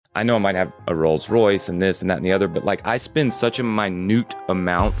I know I might have a Rolls Royce and this and that and the other, but like I spend such a minute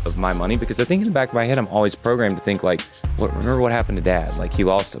amount of my money because I think in the back of my head, I'm always programmed to think like, remember what happened to Dad? Like he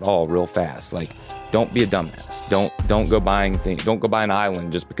lost it all real fast. Like, don't be a dumbass. Don't go buying things. Don't go buy an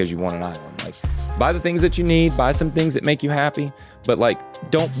island just because you want an island. Like, buy the things that you need. Buy some things that make you happy. But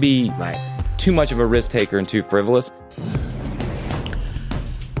like, don't be too much of a risk taker and too frivolous.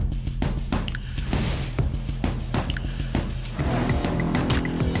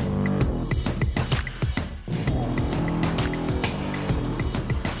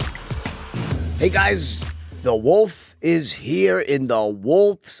 Hey guys, the wolf is here in the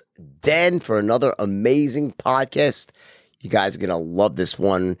wolf's den for another amazing podcast. You guys are going to love this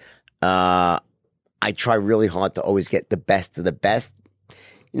one. I try really hard to always get the best of the best.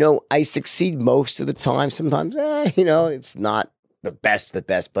 You know, I succeed most of the time. Sometimes, it's not the best of the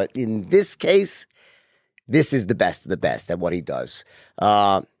best. But in this case, this is the best of the best at what he does.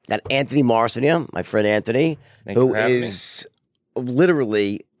 Got Anthony Morrison here, my friend Anthony, who is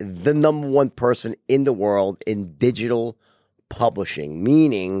literally the number one person in the world in digital publishing,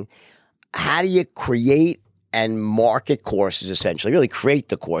 meaning how do you create and market courses, essentially, really create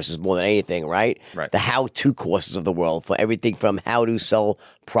the courses more than anything, right? The how-to courses of the world for everything from how to sell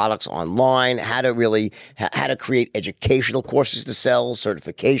products online, how to create educational courses to sell,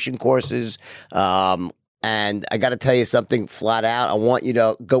 certification courses. And I got to tell you something flat out. I want you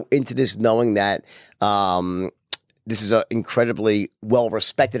to go into this knowing that this is an incredibly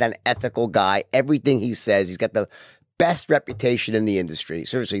well-respected and ethical guy. Everything he says, he's got the best reputation in the industry.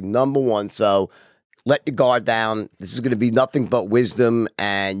 Seriously, number one. So let your guard down. This is going to be nothing but wisdom,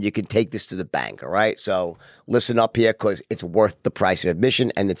 and you can take this to the bank, all right? So listen up here because it's worth the price of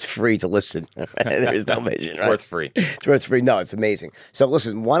admission, and it's free to listen. There's no admission, right? It's worth free. It's worth free. No, it's amazing. So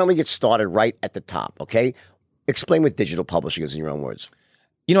listen, why don't we get started right at the top, okay? Explain what digital publishing is in your own words.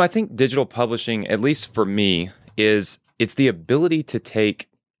 You know, I think digital publishing, at least for me, it's the ability to take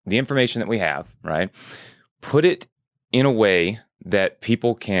the information that we have, right? Put it in a way that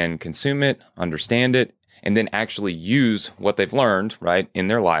people can consume it, understand it, and then actually use what they've learned, right, in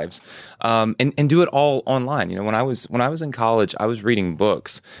their lives, and do it all online. You know, when I was in college, I was reading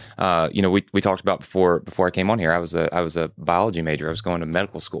books. We talked about before I came on here. I was a biology major. I was going to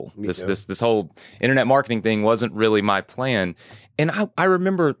medical school. This whole internet marketing thing wasn't really my plan, and I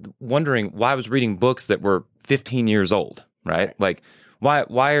remember wondering why I was reading books that were 15 years old, right? Like, why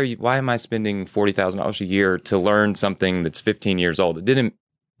am I spending $40,000 a year to learn something that's 15 years old? It didn't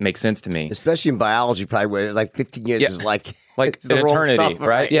make sense to me. Especially in biology, probably where like 15 years is like an eternity,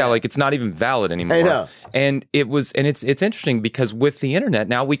 right? Yeah, like it's not even valid anymore. I know. And it's interesting because with the internet,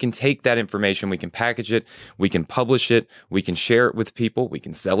 now we can take that information, we can package it, we can publish it, we can share it with people, we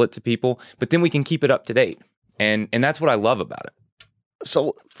can sell it to people, but then we can keep it up to date. And that's what I love about it.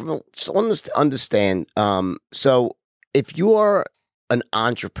 So understand, so if you are an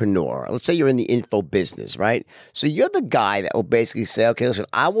entrepreneur, let's say you're in the info business, right? So you're the guy that will basically say, okay, listen,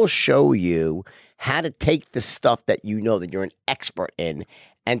 I will show you how to take the stuff that you know that you're an expert in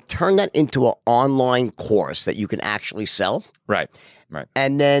and turn that into an online course that you can actually sell. Right.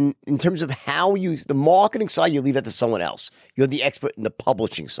 And then in terms of how you, the marketing side, you leave that to someone else. You're the expert in the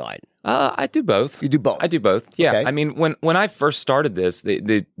publishing side. I do both. You do both? I do both. Yeah. Okay. I mean, when I first started this,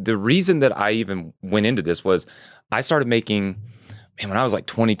 the reason that I even went into this was I started making, when I was like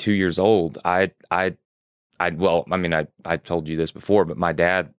 22 years old, I told you this before, but my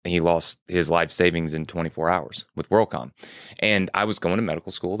dad, he lost his life savings in 24 hours with WorldCom. And I was going to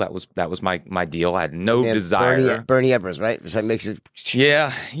medical school. That was my deal. I had no desire. Bernie Evers, right? That makes it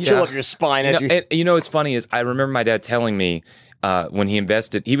chill up your spine. What's funny is I remember my dad telling me when he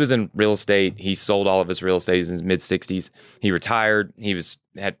invested, he was in real estate. He sold all of his real estate in his mid-60s. He retired.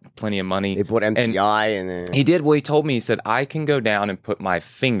 Had plenty of money. They bought MCI and he did. Well, he told me, he said, I can go down and put my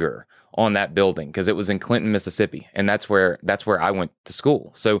finger on that building because it was in Clinton, Mississippi, and that's where I went to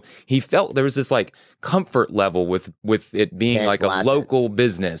school. So he felt there was this like comfort level with it being like a local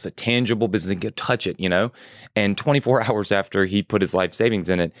business, a tangible business, and go touch it, you know. And 24 hours after he put his life savings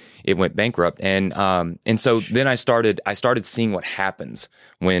in it, it went bankrupt. And so then I started seeing what happens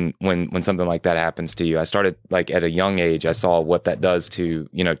when something like that happens to you. I started like at a young age, I saw what that does to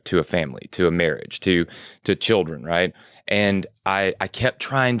a family, to a marriage, to children, right? And I kept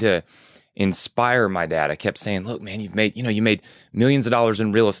trying to inspire my dad. I kept saying, look, man, you made millions of dollars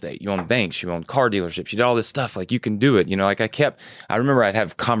in real estate. You own banks, you own car dealerships, you did all this stuff. Like, you can do it. You know, like I remember I'd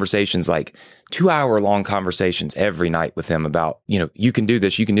have conversations, like 2-hour-long conversations every night with him about, you can do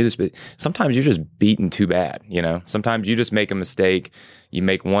this, but sometimes you're just beaten too bad. Sometimes you just make a mistake, you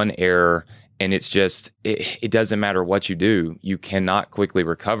make one error, And it's just, it doesn't matter what you do, you cannot quickly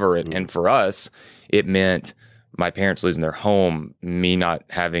recover it. And for us, it meant my parents losing their home, me not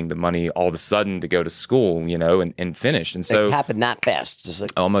having the money all of a sudden to go to school, you know, and finish. And so it happened that fast, just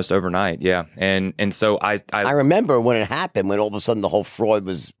like almost overnight. Yeah. And so I remember when it happened, when all of a sudden the whole fraud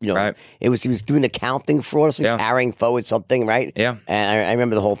was, you know, Right. he was doing accounting fraud, so Yeah. carrying forward something, right? Yeah. And I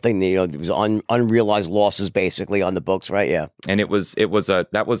remember the whole thing, you know, it was unrealized losses basically on the books, right? Yeah. And that was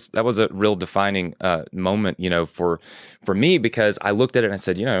a real defining moment, you know, for me, because I looked at it and I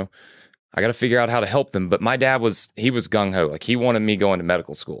said, you know, I got to figure out how to help them. But my dad was gung ho. Like, he wanted me going to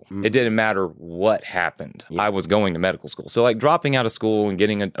medical school. It didn't matter what happened. I was going to medical school. So like dropping out of school and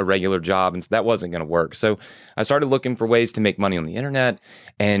getting a regular job, and that wasn't going to work. So I started looking for ways to make money on the internet.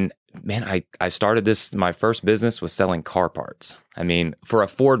 And man, I started my first business was selling car parts. I mean, for a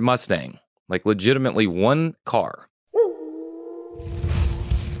Ford Mustang, like legitimately one car.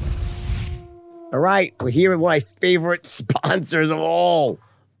 All right, we're here with one of my favorite sponsors of all,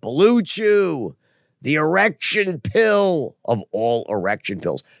 Blue Chew, the erection pill of all erection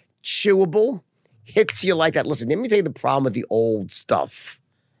pills. Chewable, hits you like that. Listen, let me tell you the problem with the old stuff.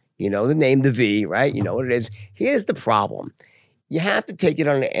 You know the name, the V, right? You know what it is. Here's the problem. You have to take it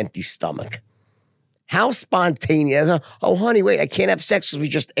on an empty stomach. How spontaneous. Oh, honey, wait, I can't have sex because we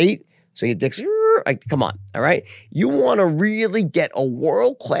just ate. So your dick's like, come on, all right? You want to really get a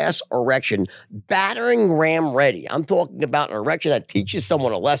world-class erection, battering ram ready. I'm talking about an erection that teaches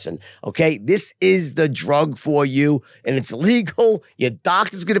someone a lesson, okay? This is the drug for you, and it's legal. Your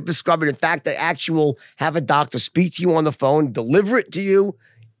doctor's going to prescribe it. In fact, have a doctor speak to you on the phone, deliver it to you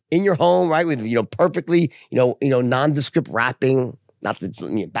in your home, right? With, you know, perfectly, you know, nondescript wrapping. Not to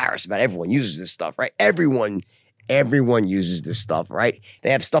be embarrassed about it. Everyone uses this stuff, right? Everyone uses this stuff, right?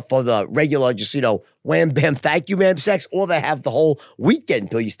 They have stuff for the regular, just, you know, wham, bam, thank you, ma'am, sex, or they have the whole weekend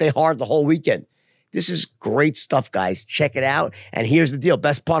until you stay hard the whole weekend. This is great stuff, guys. Check it out. And here's the deal.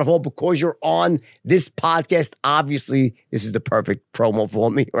 Best part of all, because you're on this podcast, obviously, this is the perfect promo for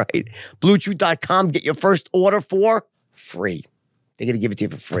me, right? BlueChew.com. Get your first order for free. They're going to give it to you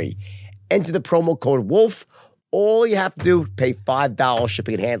for free. Enter the promo code WOLF. All you have to do, pay $5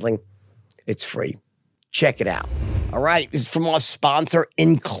 shipping and handling. It's free. Check it out. All right. This is from our sponsor,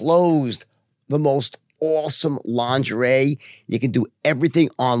 Enclosed, the most awesome lingerie. You can do everything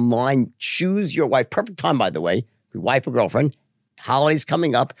online. Choose your wife. Perfect time, by the way. Your wife or girlfriend. Holidays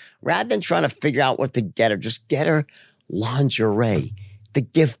coming up. Rather than trying to figure out what to get her, just get her lingerie. The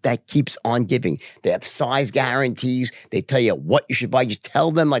gift that keeps on giving. They have size guarantees. They tell you what you should buy. Just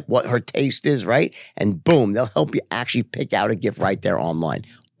tell them like what her taste is, right? And boom, they'll help you actually pick out a gift right there online.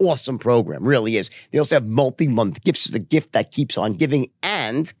 Awesome program, really is. They also have multi-month gifts. It's the gift that keeps on giving.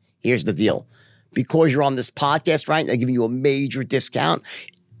 And here's the deal. Because you're on this podcast, right, they're giving you a major discount.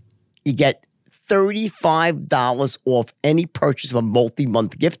 You get $35 off any purchase of a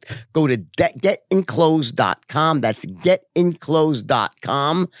multi-month gift. Go to getenclosed.com. That's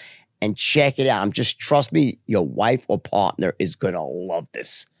getenclosed.com and check it out. Trust me, your wife or partner is going to love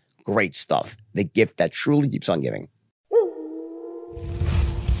this. Great stuff. The gift that truly keeps on giving.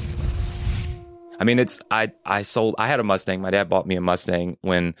 I mean, I had a Mustang. My dad bought me a Mustang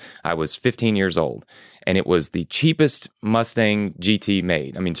when I was 15 years old. And it was the cheapest Mustang GT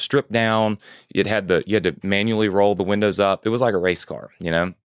made. I mean, stripped down. You had to manually roll the windows up. It was like a race car, you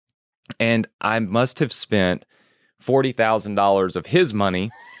know? And I must have spent $40,000 of his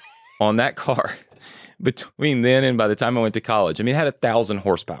money on that car between then and by the time I went to college. I mean, it had 1,000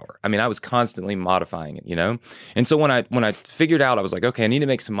 horsepower. I mean, I was constantly modifying it, you know? And so when I figured out, I was like, okay, I need to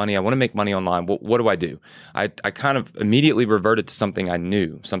make some money. I want to make money online. What do I do? I kind of immediately reverted to something I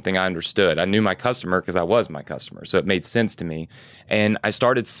knew, something I understood. I knew my customer because I was my customer. So it made sense to me. And I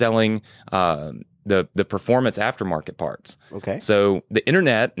started selling the performance aftermarket parts. Okay. So the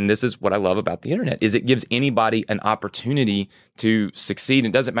internet, and this is what I love about the internet, is it gives anybody an opportunity to succeed.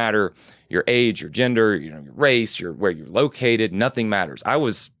 It doesn't matter your age, your gender, your race, where you're located. Nothing matters. I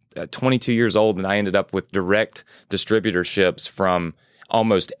was 22 years old, and I ended up with direct distributorships from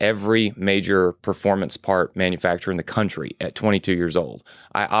almost every major performance part manufacturer in the country at 22 years old.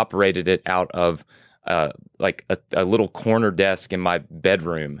 I operated it out of like a little corner desk in my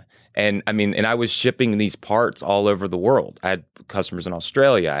bedroom. And I was shipping these parts all over the world. I had customers in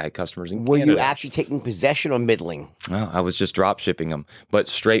Australia. I had customers in Canada. Were you actually taking possession or middling? No, I was just drop shipping them, but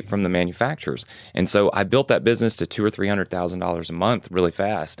straight from the manufacturers. And so I built that business to $200,000 or $300,000 a month really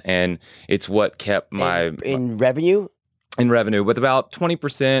fast. And it's what kept in revenue? in revenue with about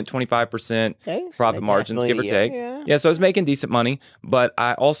 20%, 25% Okay, so profit make margins, $500,000 give or a year, take. yeah. Yeah, so I was making decent money, but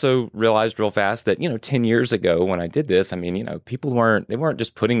I also realized real fast that, 10 years ago when I did this, I mean, people weren't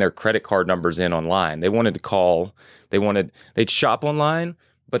just putting their credit card numbers in online. They wanted to call, they'd shop online,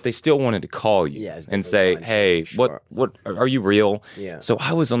 but they still wanted to call you Yeah, it's and different say, mindset, hey, sure. what are you real? Yeah. So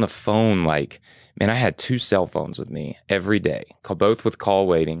I was on the phone man, I had 2 cell phones with me every day, both with call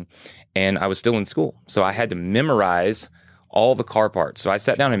waiting, and I was still in school. So I had to memorize all the car parts. So I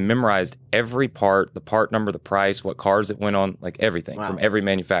sat down and memorized every part, the part number, the price, what cars it went on, like everything from every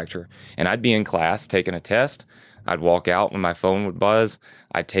manufacturer. And I'd be in class taking a test. I'd walk out when my phone would buzz.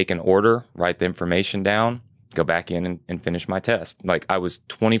 I'd take an order, write the information down, go back in and finish my test. Like I was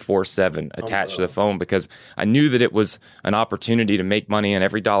 24/7 attached to the phone because I knew that it was an opportunity to make money, and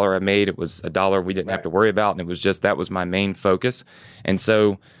every dollar I made, it was a dollar we didn't have to worry about. And it was just, that was my main focus. And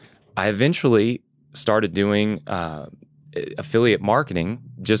so I eventually started doing affiliate marketing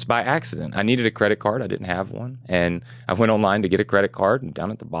just by accident. I needed a credit card. I didn't have one. And I went online to get a credit card, and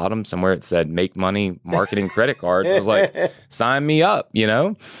down at the bottom somewhere it said make money marketing credit cards. I was like, sign me up,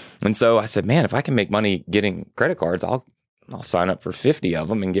 And so I said, man, if I can make money getting credit cards, I'll sign up for 50 of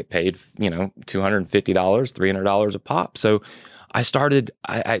them and get paid, $250, $300 a pop. So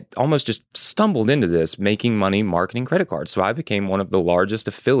I almost just stumbled into this, making money marketing credit cards. So I became one of the largest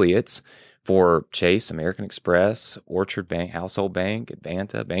affiliates for Chase, American Express, Orchard Bank, Household Bank,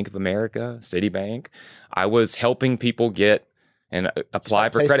 Advanta, Bank of America, Citibank. I was helping people get and apply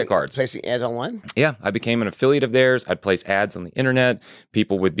for credit cards. Placing ads online? Yeah, I became an affiliate of theirs. I'd place ads on the internet.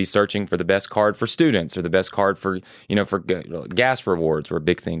 People would be searching for the best card for students or the best card for, for gas rewards were a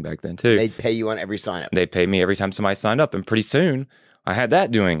big thing back then too. They'd pay you on every sign up. They'd pay me every time somebody signed up. And pretty soon I had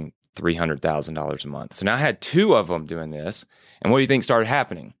that doing $300,000 a month. So now I had 2 of them doing this. And what do you think started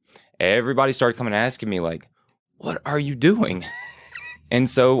happening? Everybody started coming and asking me like, what are you doing? And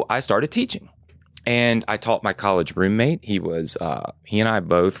so I started teaching. And I taught my college roommate. He and I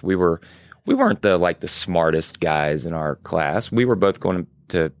both, we weren't the smartest guys in our class. We were both going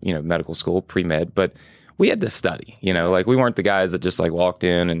to, medical school, pre-med, but we had to study, we weren't the guys that just walked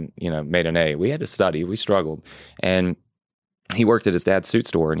in and, made an A. We had to study. We struggled. And he worked at his dad's suit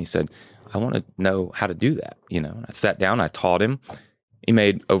store, and he said, I want to know how to do that. And I sat down, I taught him. He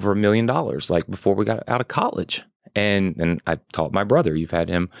made over $1 million before we got out of college. And then I taught my brother. You've had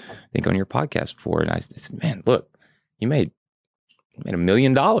him, I think, on your podcast before. And I said, man, look, you made $1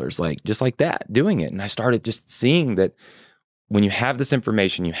 million, just like that, doing it. And I started just seeing that when you have this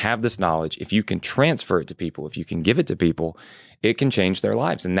information, you have this knowledge, if you can transfer it to people, if you can give it to people, it can change their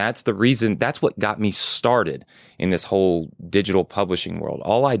lives. And that's the reason, that's what got me started in this whole digital publishing world.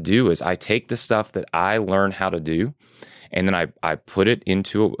 All I do is I take the stuff that I learn how to do, and then I put it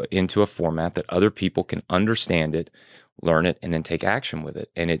into a format that other people can understand it, learn it, and then take action with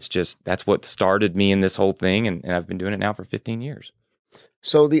it. And it's just, that's what started me in this whole thing. And I've been doing it now for 15 years.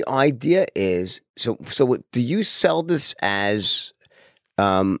 So the idea is, so do you sell this as,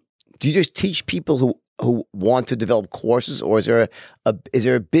 do you just teach people who want to develop courses, or is there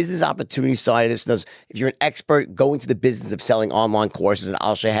a business opportunity side of this? If you're an expert, go into the business of selling online courses, and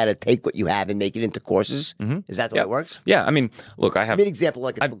I'll show you how to take what you have and make it into courses. Mm-hmm. Is that the way it works? Yeah. I mean, look, I have an example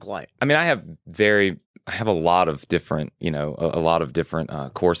like a client. I mean, I have a lot of different,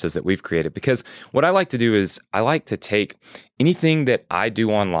 courses that we've created, because what I like to do is I like to take anything that I do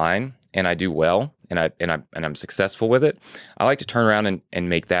online and I do well, and I'm successful with it. I like to turn around and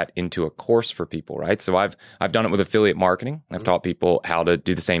make that into a course for people, right? So I've done it with affiliate marketing. I've taught people how to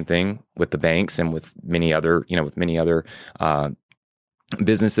do the same thing with the banks and with many other,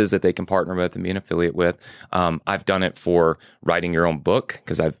 businesses that they can partner with and be an affiliate with. I've done it for writing your own book,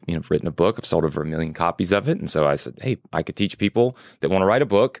 because I've written a book. I've sold over 1 million copies of it. And so I said, hey, I could teach people that want to write a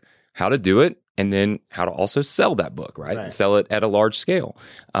book how to do it, and then how to also sell that book, right? And sell it at a large scale.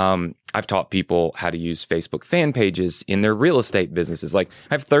 I've taught people how to use Facebook fan pages in their real estate businesses. I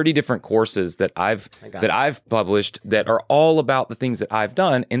have 30 different courses that I've published that are all about the things that I've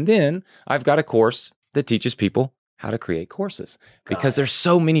done. And then I've got a course that teaches people how to create courses, because there's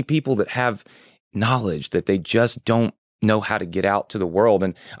so many people that have knowledge that they just don't know how to get out to the world.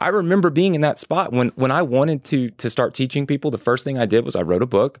 And I remember being in that spot when I wanted to start teaching people. The first thing I did was I wrote a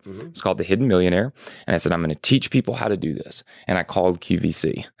book. Mm-hmm. It's called The Hidden Millionaire. And I said, I'm going to teach people how to do this. And I called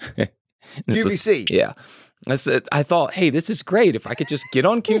QVC. QVC? Yeah. I thought, hey, this is great. If I could just get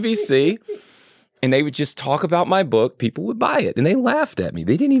on QVC and they would just talk about my book, people would buy it. And they laughed at me.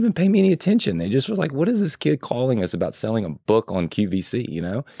 They didn't even pay me any attention. They just was like, what is this kid calling us about selling a book on QVC?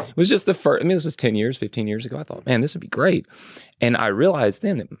 It was just the first, this was 10 years, 15 years ago. I thought, man, this would be great. And I realized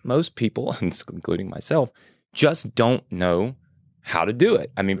then that most people, including myself, just don't know how to do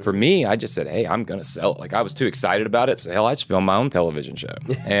it. I mean, for me, I just said, hey, I'm going to sell it. Like, I was too excited about it. So, hell, I just filmed my own television show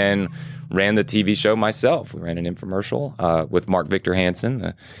and ran the TV show myself. We ran an infomercial with Mark Victor Hansen,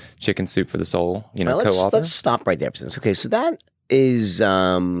 the Chicken Soup for the Soul, co-author. Let's stop right there for a second. Okay, so that is,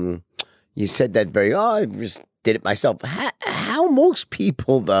 you said that I just did it myself. How most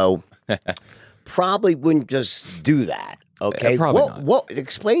people, though, probably wouldn't just do that. Okay, what?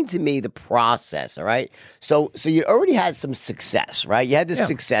 Explain to me the process. All right, so you already had some success, right? You had this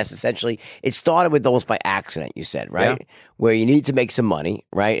success. Essentially, it started with almost by accident. You said, right, where you need to make some money,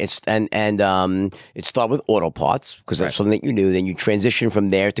 right? It started with auto parts because that's something that you knew. Then you transitioned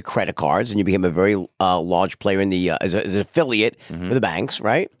from there to credit cards, and you became a very large player in the as an affiliate for the banks,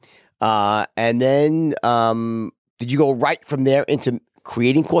 right? And then did you go right from there into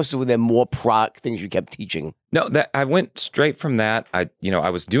creating courses? Were there more product things you kept teaching? No, I went straight from that. I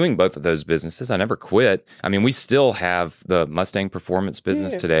was doing both of those businesses. I never quit. I mean, we still have the Mustang Performance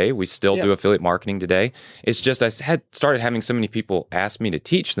business today. We still do affiliate marketing today. It's just I had started having so many people ask me to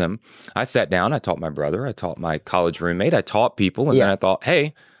teach them. I sat down. I taught my brother. I taught my college roommate. I taught people, and then I thought,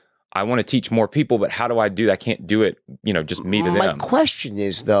 hey, I want to teach more people, but how do I do that? I can't do it, just me to them. My question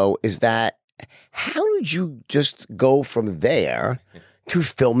is, though, that how did you just go from there to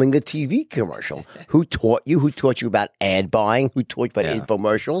filming a TV commercial? Who taught you? Who taught you about ad buying? Who taught you about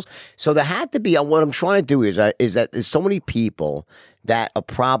infomercials? So there had to be, what I'm trying to do is that there's so many people that are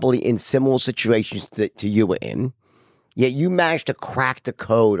probably in similar situations to you were in, yet you managed to crack the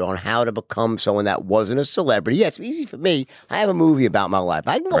code on how to become someone that wasn't a celebrity. Yeah, it's easy for me. I have a movie about my life.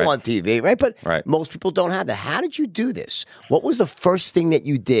 I can go on TV, right? But most people don't have that. How did you do this? What was the first thing that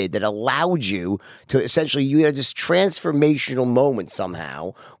you did that allowed you to essentially, you had this transformational moment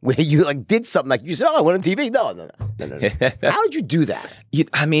somehow where you did something like you said, I went on TV. No. How did you do that?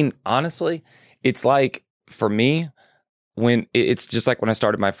 I mean, honestly, it's like for me, it's just like when I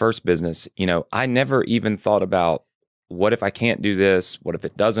started my first business, I never even thought about, what if I can't do this? What if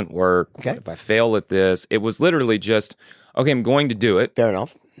it doesn't work? Okay. What if I fail at this? It was literally just, okay, I'm going to do it. Fair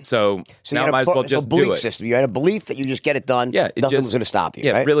enough. So now I might as well just do it. Belief system. You had a belief that you just get it done. Yeah, nothing was going to stop you.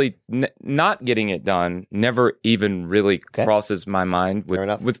 Yeah, right? really, not getting it done never even really crosses my mind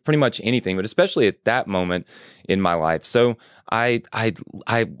with pretty much anything, but especially at that moment in my life. So my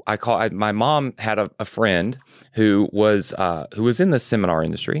mom had a friend who was in the seminar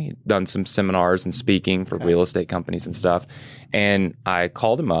industry. He'd done some seminars and speaking for real estate companies and stuff. And I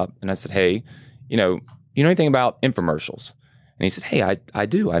called him up and I said, hey, you know anything about infomercials? And he said, hey, I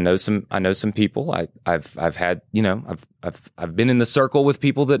do. I know some people. I've had, I've been in the circle with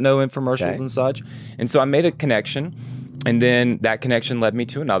people that know infomercials and such. And so I made a connection. And then that connection led me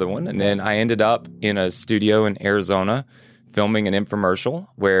to another one. And then I ended up in a studio in Arizona filming an infomercial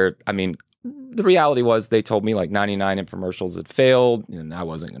where, the reality was they told me 99 infomercials had failed and I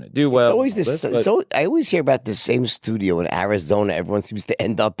wasn't going to do well. I always hear about the same studio in Arizona everyone seems to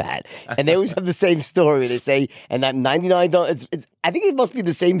end up at. And they always have the same story. They say, and that 99, I think it must be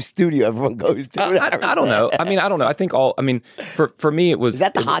the same studio everyone goes to. I don't know. I don't know. I think for me, it was. Is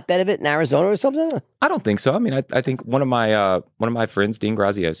that the hotbed of it in Arizona or something? I don't think so. I think one of my friends, Dean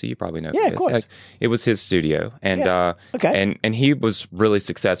Graziosi, you probably know. Yeah, of course. It was his studio. And, and he was really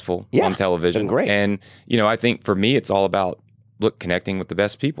successessful on television. Great. And, I think for me, it's all about, connecting with the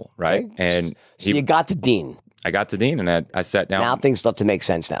best people, right? Okay. And so you got to Dean. I got to Dean and I sat down. Now things start to make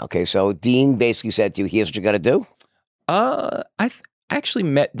sense now. Okay, so Dean basically said to you, here's what you got to do? I actually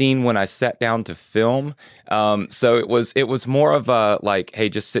met Dean when I sat down to film. So it was more of a hey,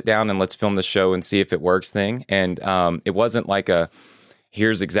 just sit down and let's film the show and see if it works thing. And it wasn't like a,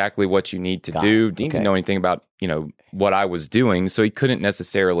 here's exactly what you need to do. Dean didn't know anything about, what I was doing, so he couldn't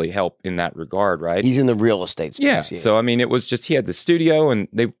necessarily help in that regard, right? He's in the real estate space. Yeah. So, it was just, he had the studio and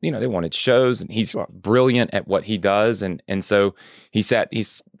they wanted shows and he's brilliant at what he does. And so he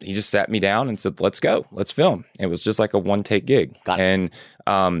just sat me down and said, let's go, let's film. It was just like a one take gig. Got it.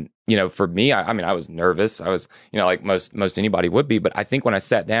 And, for me, I was nervous. I was, like most anybody would be, but I think when I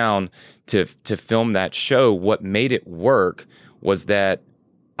sat down to film that show, what made it work was that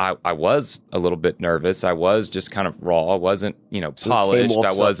I was a little bit nervous. I was just kind of raw. I wasn't, polished.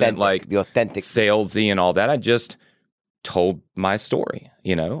 I wasn't the authentic salesy and all that. I just told my story,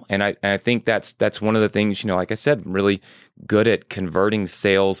 and I think that's one of the things, like I said, I'm really good at converting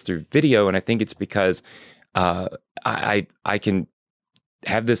sales through video. And I think it's because I can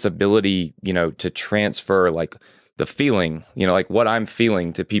have this ability, to transfer the feeling, like what I'm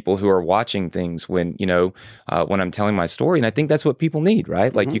feeling to people who are watching things when I'm telling my story. And I think that's what people need,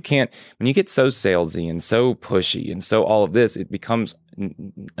 right? Like you can't, when you get so salesy and so pushy and so all of this, it becomes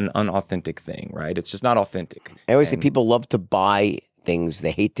an unauthentic thing, right? It's just not authentic. I always say people love to buy things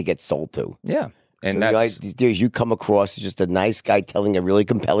they hate to get sold to. Yeah. And so that's you come across as just a nice guy telling a really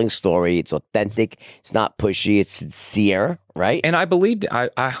compelling story. It's authentic. It's not pushy. It's sincere, right? And I believed it. I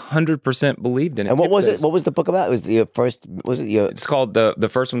 100% believed in it. And what was it? What was the book about? It was the first. Was it your? It's called the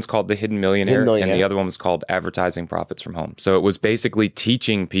first one's called The Hidden Millionaire, and the other one was called Advertising Profits from Home. So it was basically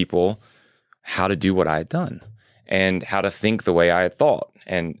teaching people how to do what I had done and how to think the way I had thought.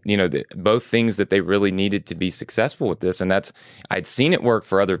 And, both things that they really needed to be successful with this. And I'd seen it work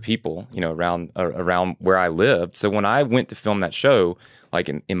for other people, around where I lived. So when I went to film that show, like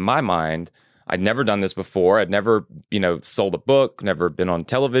in my mind, I'd never done this before. I'd never, sold a book, never been on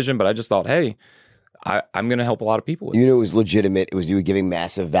television, but I just thought, hey, I'm going to help a lot of people with this. It was legitimate. It was you were giving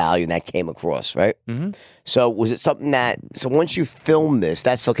massive value, and that came across, right? Mm-hmm. So was it something so once you film this,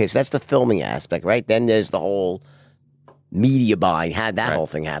 that's okay. So that's the filming aspect, right? Then there's the whole media buying. How did that whole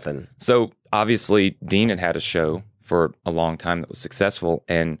thing happen? So obviously Dean had a show for a long time that was successful,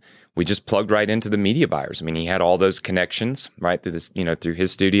 and we just plugged right into the media buyers. I mean, he had all those connections right through this, through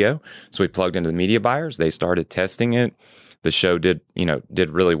his studio. So we plugged into the media buyers. They started testing it. The show did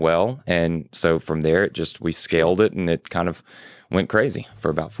really well. And so from there, we scaled it, and it kind of went crazy for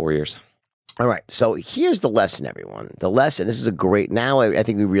about 4 years. All right. So here's the lesson, everyone. The lesson, this is a great, now I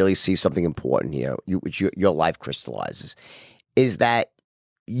think we really see something important here, which your life crystallizes, is that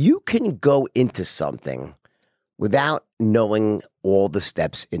you can go into something without knowing all the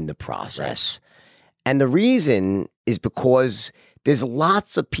steps in the process. Right. And the reason is because there's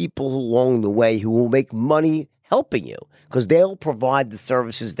lots of people along the way who will make money helping you because they'll provide the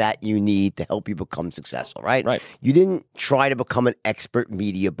services that you need to help you become successful, right? Right. You didn't try to become an expert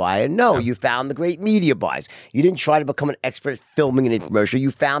media buyer. No, you found the great media buyers. You didn't try to become an expert at filming an infomercial. You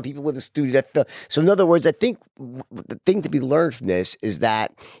found people with a studio that So in other words, I think the thing to be learned from this is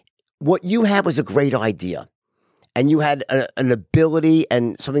that what you had was a great idea. And you had an ability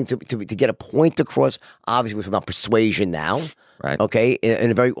and something to get a point across. Obviously, we're talking about persuasion now, right? Okay,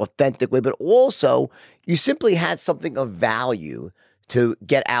 in a very authentic way. But also, you simply had something of value to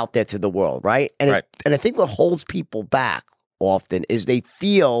get out there to the world, right? And I think what holds people back often is they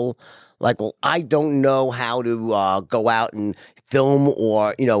feel like, well, I don't know how to go out and film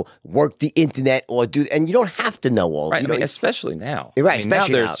or, work the internet or do, and you don't have to know all. Right, especially now. Right, I mean,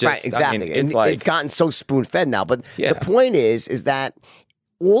 especially now. Just, right, exactly. It's like, it's gotten so spoon-fed now. But the point is that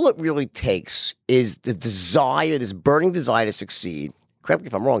all it really takes is the desire, this burning desire to succeed. Correct me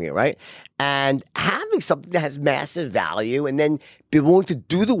if I'm wrong here, right? And having something that has massive value and then be willing to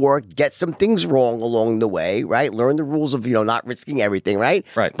do the work, get some things wrong along the way, right? Learn the rules of, not risking everything, right?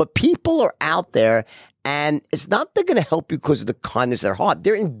 Right. But people are out there and it's not they're going to help you because of the kindness of their heart.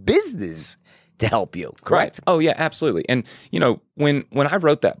 They're in business to help you, correct? Right. Oh, yeah, absolutely. And, when I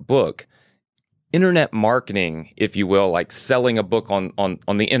wrote that book, internet marketing, if you will, like selling a book on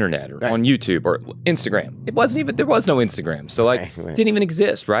the internet or on YouTube or Instagram. There was no Instagram. So it didn't even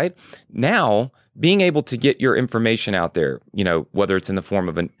exist, right? Now, being able to get your information out there, whether it's in the form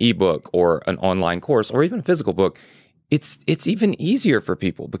of an ebook or an online course or even a physical book, it's even easier for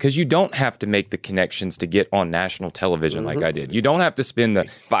people because you don't have to make the connections to get on national television like I did. You don't have to spend the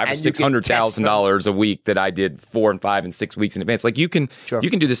 $500,000 or $600,000 a week that I did 4 and 5 and 6 weeks in advance. Like you can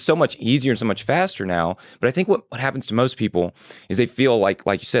do this so much easier and so much faster now. But I think what happens to most people is they feel like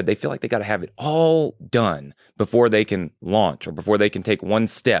you said, they feel like they got to have it all done before they can launch or before they can take one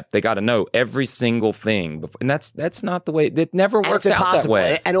step. They got to know every single thing, and that's not the way. It never works out that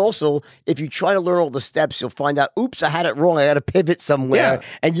way. And also, if you try to learn all the steps, you'll find out, oops, I had it wrong. I got to pivot somewhere,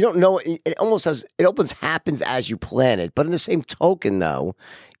 and you don't know. It almost happens as you plan it. But in the same token, though,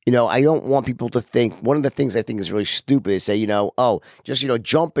 I don't want people to think. One of the things I think is really stupid is say, just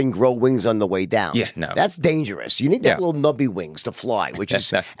jump and grow wings on the way down. Yeah, no, that's dangerous. You need that little nubby wings to fly, which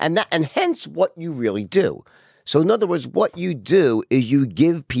is and hence what you really do. So in other words, what you do is you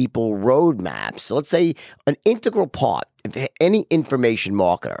give people roadmaps. So let's say an integral part of any information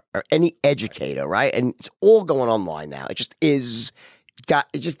marketer or any educator, right? And it's all going online now. It just is.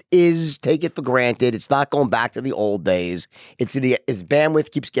 Take it for granted. It's not going back to the old days. Its bandwidth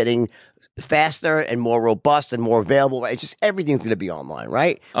keeps getting faster and more robust and more available. Right? It's just everything's going to be online,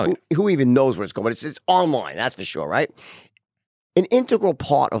 right? Oh, who even knows where it's going? It's online. That's for sure, right? An integral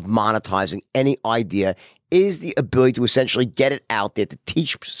part of monetizing any idea is the ability to essentially get it out there, to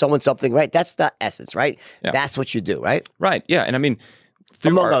teach someone something, right? That's the essence, right? Yeah. That's what you do, right? Right, yeah. And I mean,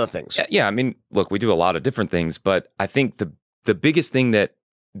 among other things. Yeah, I mean, look, we do a lot of different things, but I think the biggest thing that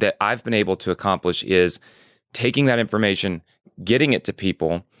I've been able to accomplish is taking that information, getting it to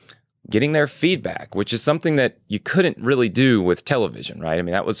people, getting their feedback, which is something that you couldn't really do with television, right? I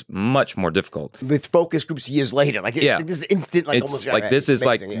mean, that was much more difficult. With focus groups years later. Like, this is instant, like it's almost like this is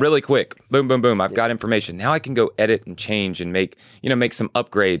amazing, like really quick. Boom, boom, boom. I've got information. Now I can go edit and change and make some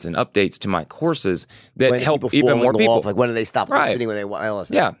upgrades and updates to my courses that help even more people. Like, when do they stop listening when they want?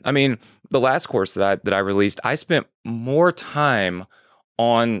 Yeah. I mean, the last course that I released, I spent more time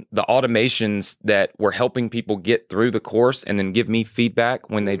on the automations that were helping people get through the course and then give me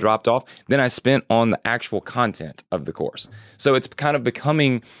feedback when they dropped off than I spent on the actual content of the course. So it's kind of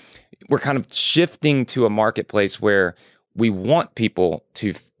we're kind of shifting to a marketplace where we want people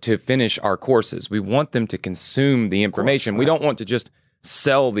to finish our courses. We want them to consume the information. We don't want to just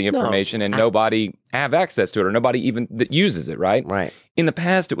sell the information and nobody have access to it or nobody even that uses it, right? Right. In the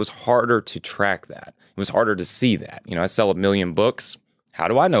past, it was harder to track that. It was harder to see that. I sell 1 million books. How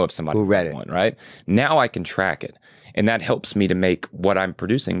do I know if somebody read one, right? Now I can track it, and that helps me to make what I'm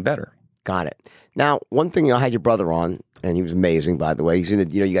producing better. Got it. Now, one thing, I had your brother on, and he was amazing, by the way. He's in the,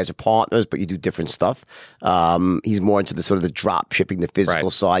 you guys are partners, but you do different stuff. He's more into the sort of the drop shipping, the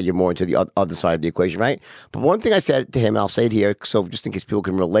physical side. You're more into the other side of the equation, right? But one thing I said to him, I'll say it here, so just in case people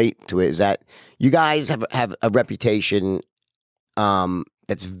can relate to it, is that you guys have a reputation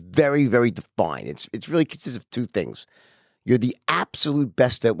that's very, very defined. It's really consists of two things. You're the absolute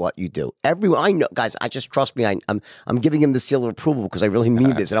best at what you do. Everyone I know, guys, I just trust me. I'm giving him the seal of approval because I really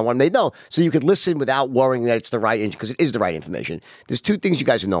mean this, and I want to know so you could listen without worrying that it's the right because it is the right information. There's two things you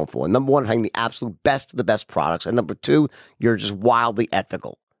guys are known for. Number one, having the absolute best of the best products, and number two, you're just wildly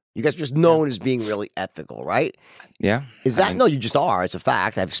ethical. You guys are just known as being really ethical, right? Yeah. Is that no? You just are. It's a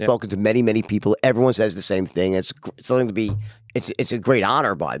fact. I've spoken to many, many people. Everyone says the same thing. It's something to be. It's a great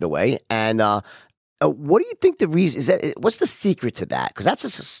honor, by the way, and. What do you think the reason is that? What's the secret to that? Because that's a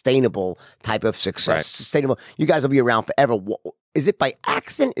sustainable type of success. Right. Sustainable. You guys will be around forever. Is it by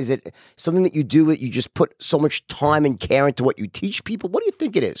accident? Is it something that you do that you just put so much time and care into what you teach people? What do you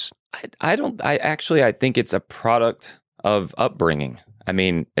think it is? I think it's a product of upbringing. I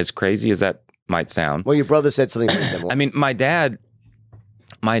mean, as crazy as that might sound. Well, your brother said something very similar. I mean, my dad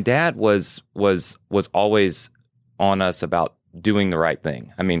was always on us about doing the right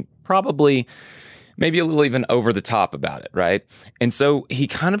thing. I mean, probably. Maybe a little even over the top about it, right? And so he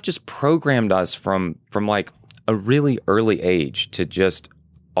kind of just programmed us from like a really early age to just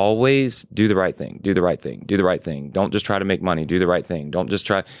always do the right thing, do the right thing, do the right thing. Don't just try to make money, do the right thing. Don't just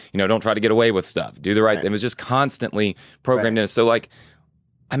try, don't try to get away with stuff. Do the right thing. It was just constantly programmed in us. So like,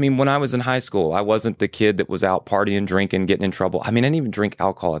 I mean, when I was in high school, I wasn't the kid that was out partying, drinking, getting in trouble. I mean, I didn't even drink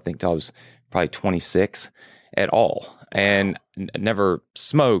alcohol, I think, till I was probably 26 at all. And never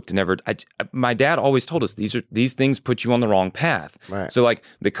smoked. My dad always told us these things put you on the wrong path. Right. So like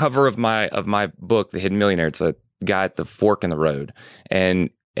the cover of my book, The Hidden Millionaire, it's a guy at the fork in the road, and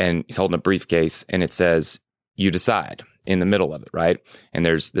he's holding a briefcase, and it says, "You decide." In the middle of it, right? And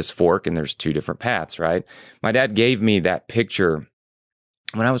there's this fork, and there's two different paths, right? My dad gave me that picture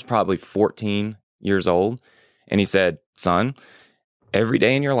when I was probably 14 years old, and he said, "Son, every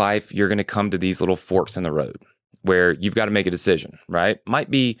day in your life, you're going to come to these little forks in the road." Where you've got to make a decision, right? Might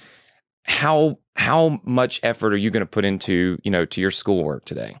be how much effort are you going to put into, to your schoolwork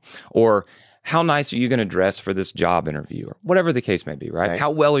today? Or how nice are you going to dress for this job interview? Or whatever the case may be, right? How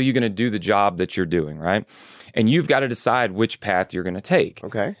well are you going to do the job that you're doing, right? And you've got to decide which path you're going to take.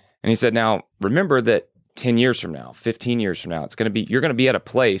 Okay. And he said, now, remember that 10 years from now, 15 years from now, you're going to be at a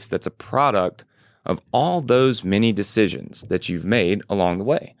place that's a product of all those many decisions that you've made along the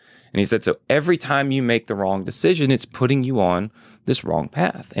way. And he said, so every time you make the wrong decision, it's putting you on this wrong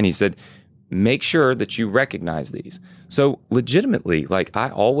path. And he said, make sure that you recognize these. So legitimately, like I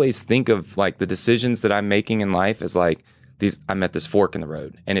always think of like the decisions that I'm making in life as like I'm at this fork in the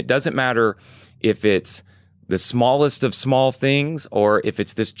road. And it doesn't matter if it's the smallest of small things or if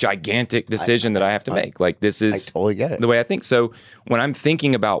it's this gigantic decision that I have to make. Like this is I totally get it. The way I think. So when I'm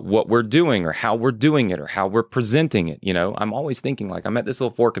thinking about what we're doing or how we're doing it or how we're presenting it, I'm always thinking like I'm at this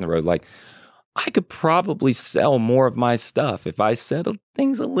little fork in the road. Like I could probably sell more of my stuff if I said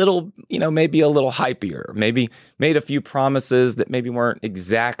things a little, maybe a little hypier, maybe made a few promises that maybe weren't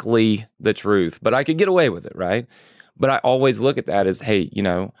exactly the truth, but I could get away with it, right? But I always look at that as, hey,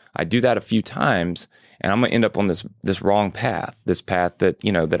 I do that a few times and I'm going to end up on this wrong path, this path that,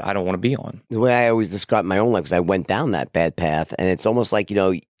 that I don't want to be on. The way I always describe my own life is I went down that bad path. And it's almost like,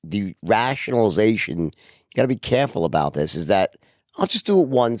 the rationalization, you got to be careful about this, is that I'll just do it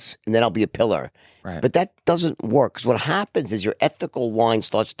once and then I'll be a pillar. Right. But that doesn't work because what happens is your ethical line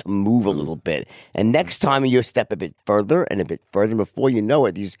starts to move a little bit. And next time you step a bit further and a bit further, before you know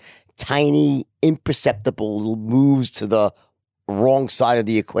it, these tiny, imperceptible little moves to the wrong side of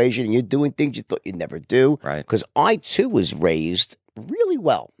the equation, and you're doing things you thought you'd never do. Right. Because I, too, was raised really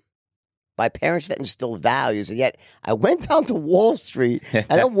well by parents that instill values, and yet I went down to Wall Street.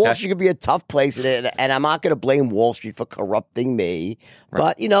 I know Wall Street could be a tough place, and I'm not going to blame Wall Street for corrupting me.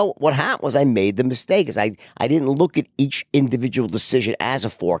 Right. But, what happened was I made the mistake. Is I didn't look at each individual decision as a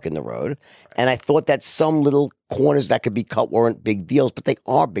fork in the road, and I thought that some little corners that could be cut weren't big deals, but they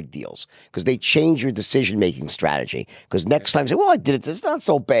are big deals because they change your decision-making strategy. Because next time you say, well, I did it, it's not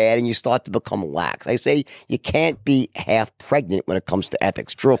so bad, and you start to become lax. I say you can't be half pregnant when it comes to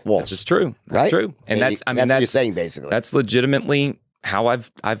ethics. True or false? That's just true. That's right? true. And that's what you're saying, basically. That's legitimately how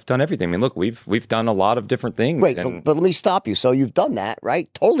I've done everything. I mean, look, we've done a lot of different things. Wait, but let me stop you. So you've done that, right?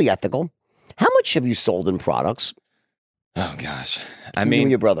 Totally ethical. How much have you sold in products? Oh, gosh. You and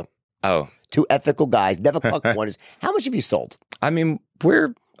your brother. Oh. Two ethical guys, never cut corners. How much have you sold? I mean,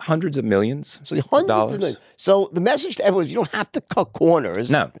 we're hundreds of millions. So hundreds of millions. So the message to everyone is you don't have to cut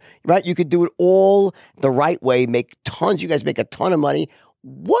corners. No. Right? You could do it all the right way, make tons. You guys make a ton of money.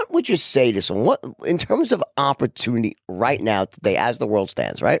 What would you say to someone? What, in terms of opportunity right now, today, as the world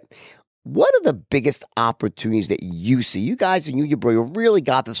stands, right? What are the biggest opportunities that you see? You guys and your brother really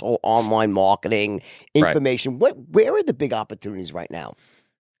got this whole online marketing information. Right. Where are the big opportunities right now?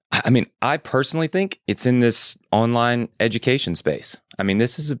 I mean, I personally think it's in this online education space. I mean,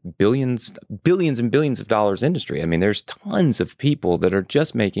 this is a billions and billions of dollars industry. I mean, there's tons of people that are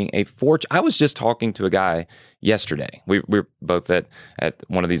just making a fortune. I was just talking to a guy yesterday. We were both at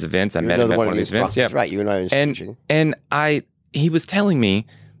one of these events. I met him at one of these events. Yeah, right. You and I he was telling me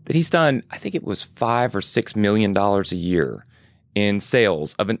that he's done, I think it was $5 or $6 million a year in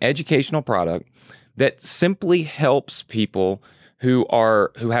sales of an educational product that simply helps people who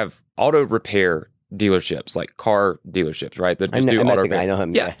have auto repair dealerships, like car dealerships, right? That just do auto repair. I know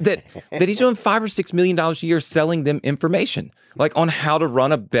him. Yeah, that he's doing $5 or $6 million a year selling them information, like on how to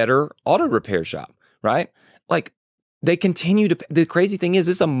run a better auto repair shop, right? Like they continue to. The crazy thing is,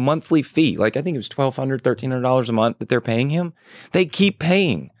 it's a monthly fee. Like I think it was $1,200, $1,300 a month that they're paying him. They keep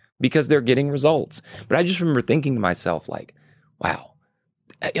paying because they're getting results. But I just remember thinking to myself, like, wow.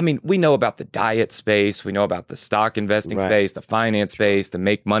 I mean, we know about the diet space. We know about the stock investing space, the finance space, the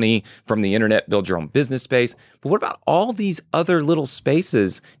make money from the internet, build your own business space. But what about all these other little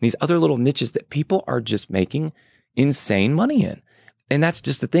spaces, these other little niches that people are just making insane money in? And that's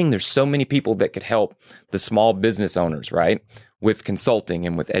just the thing. There's so many people that could help the small business owners, right? With consulting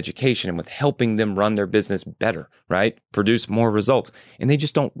and with education and with helping them run their business better, right? Produce more results. And they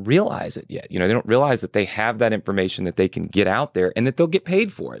just don't realize it yet. They don't realize that they have that information that they can get out there and that they'll get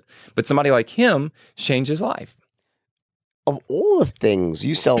paid for it. But somebody like him changed his life. Of all the things,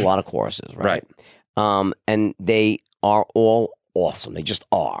 you sell a lot of courses, right? And they are all awesome. They just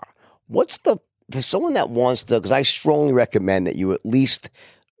are. For someone that wants to, because I strongly recommend that you at least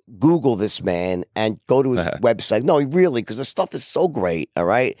Google this man and go to his website. No, really, because the stuff is so great, all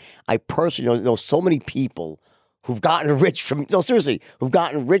right? I personally know so many people who've gotten rich who've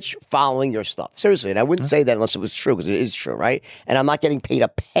gotten rich following your stuff. Seriously, and I wouldn't say that unless it was true, because it is true, right? And I'm not getting paid a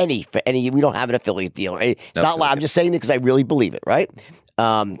penny for we don't have an affiliate deal. Right? It's not like I'm just saying it because I really believe it, right?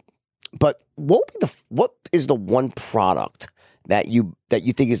 But what is the one product that you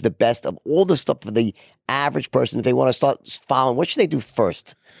think is the best of all the stuff for the average person if they want to start following? What should they do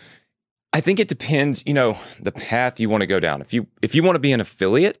first? I think it depends, the path you want to go down. If you want to be an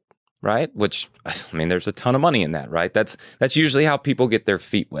affiliate, right? Which, I mean, there's a ton of money in that, right? That's usually how people get their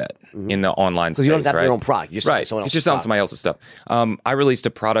feet wet in the online space, you don't have right? your own product. You're selling someone else's You're selling somebody else's stuff. I released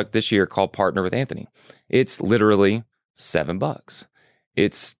a product this year called Partner with Anthony. It's literally $7.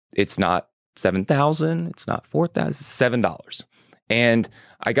 It's not 7,000. It's not 4,000. It's $7. And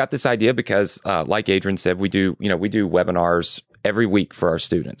I got this idea because, like Adrian said, we do webinars every week for our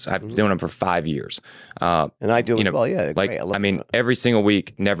students. I've been doing them for 5 years. And I do as well. Yeah. Like, great. Every single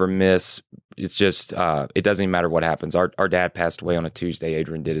week, never miss. It's just, it doesn't even matter what happens. Our dad passed away on a Tuesday.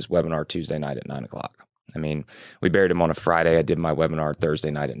 Adrian did his webinar Tuesday night at 9:00. I mean, we buried him on a Friday. I did my webinar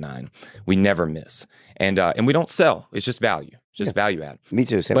Thursday night at 9. We never miss. And we don't sell. It's just value. It's just value add. Me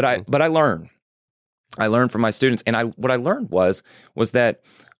too. But I learn. I learned from my students, and what I learned was that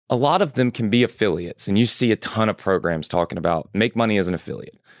a lot of them can be affiliates, and you see a ton of programs talking about make money as an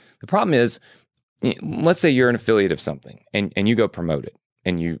affiliate. The problem is, let's say you're an affiliate of something, and you go promote it,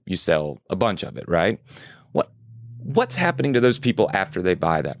 and you sell a bunch of it, right? What's happening to those people after they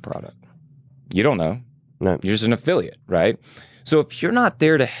buy that product? You don't know. No. You're just an affiliate, right? So if you're not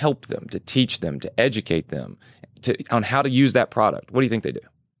there to help them, to teach them, to educate them on how to use that product, what do you think they do?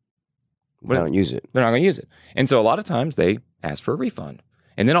 They don't use it. They're not going to use it. And so a lot of times they ask for a refund.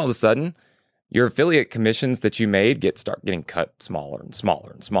 And then all of a sudden, your affiliate commissions that you made start getting cut smaller and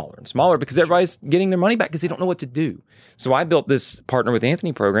smaller and smaller and smaller because everybody's getting their money back because they don't know what to do. So I built this Partner with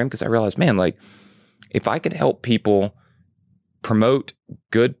Anthony program because I realized, man, like if I could help people promote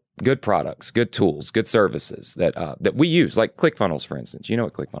good products, good tools, good services that we use, like ClickFunnels, for instance. You know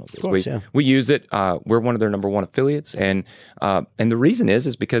what ClickFunnels is. Of course, we use it. We're one of their number one affiliates. And the reason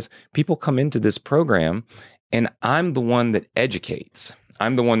is because people come into this program and I'm the one that educates.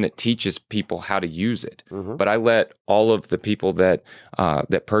 I'm the one that teaches people how to use it. Mm-hmm. But I let all of the people that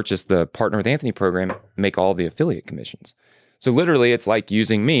purchase the Partner with Anthony program make all the affiliate commissions. So literally, it's like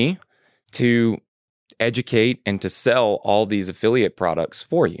using me to educate and to sell all these affiliate products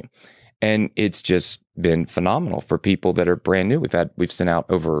for you. And it's just been phenomenal for people that are brand new. We've sent out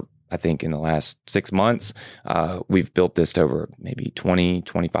over, I think in the last 6 months, we've built this to over maybe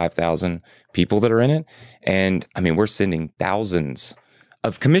 25,000 people that are in it. And I mean, we're sending thousands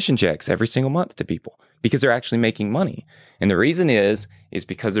of commission checks every single month to people because they're actually making money. And the reason is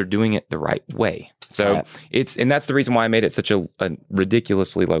because they're doing it the right way. So and that's the reason why I made it such a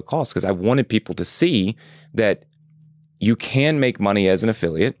ridiculously low cost, because I wanted people to see that you can make money as an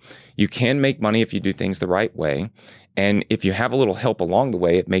affiliate. You can make money if you do things the right way. And if you have a little help along the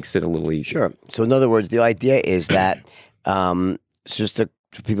way, it makes it a little easier. Sure. So in other words, the idea is that it's just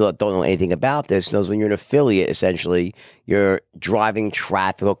for people that don't know anything about this, knows when you're an affiliate, essentially, you're driving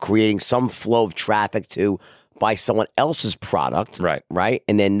traffic or creating some flow of traffic to buy someone else's product, right?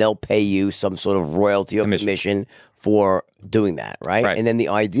 And then they'll pay you some sort of royalty or commission for doing that, right? And then the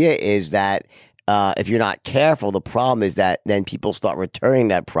idea is that if you're not careful, the problem is that then people start returning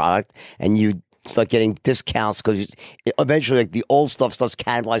that product and you start getting discounts because eventually like the old stuff starts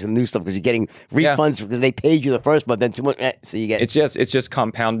cannibalizing the new stuff because you're getting refunds because they paid you the first month, then too much, so you get... It's just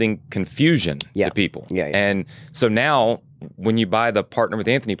compounding confusion to people. And so now when you buy the Partner with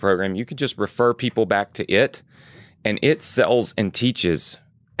Anthony program, you can just refer people back to it, and it sells and teaches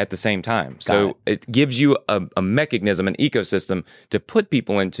at the same time. So it gives you a mechanism, an ecosystem to put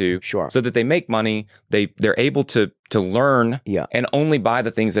people into so that they make money, they're able to learn and only buy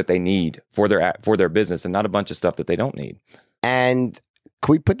the things that they need for their business and not a bunch of stuff that they don't need. And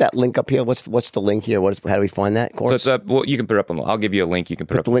can we put that link up here? What's the link here? How do we find that course? So it's you can put it up on I'll give you a link. You can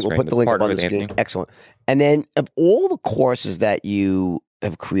put it up on the screen. We'll put the link up on the screen. Excellent. And then of all the courses that you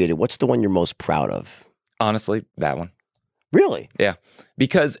have created, what's the one you're most proud of? Honestly, that one. Really? Yeah.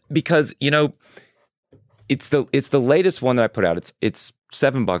 Because you know, it's the latest one that I put out. It's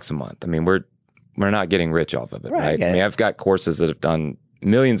 $7 a month. I mean, we're not getting rich off of it, right? I mean, I've got courses that have done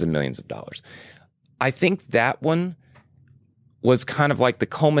millions and millions of dollars. I think that one was kind of like the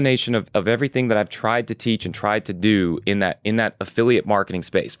culmination of everything that I've tried to teach and tried to do in that affiliate marketing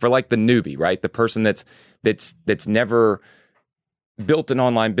space for like the newbie, right? The person that's never built an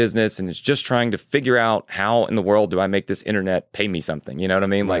online business and is just trying to figure out how in the world do I make this internet pay me something? You know what I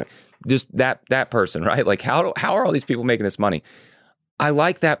mean? Like just that person, right? Like how are all these people making this money? I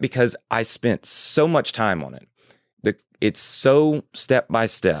like that because I spent so much time on it. It's so step by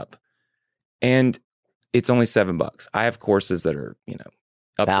step, and it's only $7. I have courses that are, you know,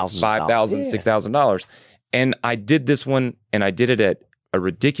 up to $5,000, $6,000. And I did this one and I did it at a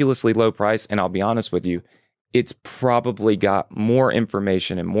ridiculously low price. And I'll be honest with you, it's probably got more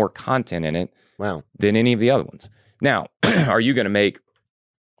information and more content in it than any of the other ones. Now, are you going to make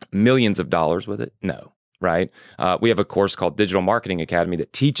millions of dollars with it? No, right? We have a course called Digital Marketing Academy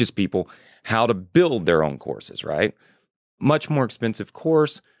that teaches people how to build their own courses, right? Much more expensive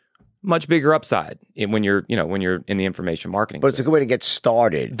course, much bigger upside when you're in the information marketing. But it's a good way to get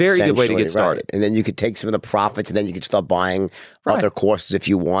started. Very good way to get started. And then you could take some of the profits and then you could start buying other courses if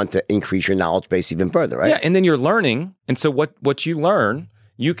you want to increase your knowledge base even further, right? Yeah, and then you're learning. And so what you learn,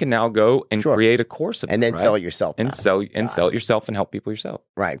 you can now go and create a course of and then sell it yourself. And sell it yourself and help people yourself.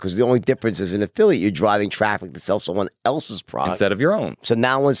 Right, because the only difference is an affiliate, you're driving traffic to sell someone else's product. Instead of your own. So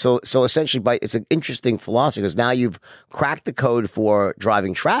now, so essentially, it's an interesting philosophy because now you've cracked the code for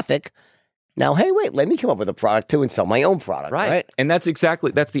driving traffic. Now, hey, wait, let me come up with a product too and sell my own product, right? And that's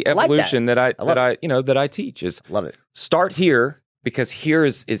the evolution that I teach is love it. Start here because here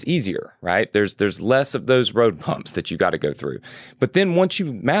is easier, right? There's less of those road bumps that you got to go through. But then once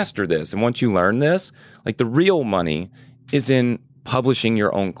you master this and once you learn this, like the real money is in publishing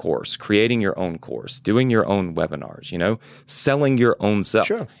your own course, creating your own course, doing your own webinars, selling your own self,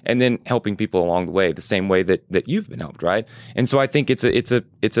 Sure. and then helping people along the way, the same way that you've been helped, right? And so I think it's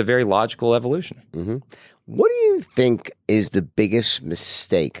a very logical evolution. Mm-hmm. What do you think is the biggest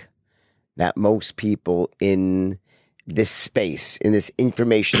mistake that most people in this space, in this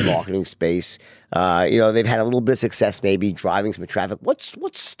information marketing space, they've had a little bit of success, maybe driving some traffic. What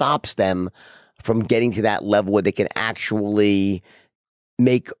stops them from getting to that level where they can actually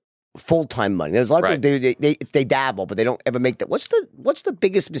make full-time money? There's a lot of people, they dabble, but they don't ever make that. What's the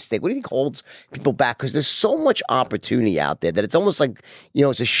biggest mistake? What do you think holds people back? Because there's so much opportunity out there that it's almost like,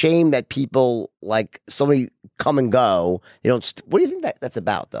 it's a shame that people, like, so many come and go. They don't. What do you think that's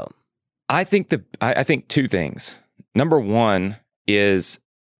about, though? I think I think two things. Number one is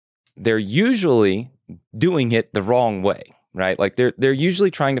they're usually doing it the wrong way, right? Like they're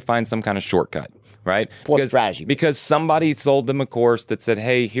usually trying to find some kind of shortcut, right? What strategy? Because somebody sold them a course that said,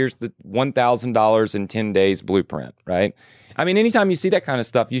 hey, here's the $1,000 in 10 days blueprint, right? I mean, anytime you see that kind of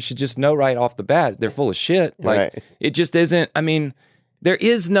stuff, you should just know right off the bat they're full of shit. Like It just isn't. I mean, there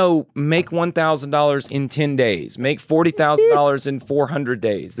is no make $1,000 in 10 days, make $40,000 in 400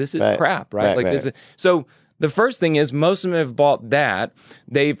 days. This is crap, right? This is so. The first thing is most of them have bought that.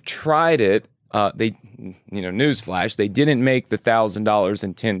 They've tried it. Newsflash, they didn't make the $1,000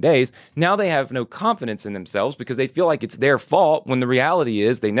 in 10 days. Now they have no confidence in themselves because they feel like it's their fault when the reality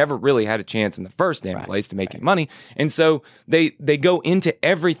is they never really had a chance in the first damn place to making money. And so they go into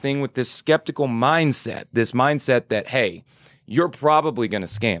everything with this skeptical mindset, this mindset that, hey, you're probably going to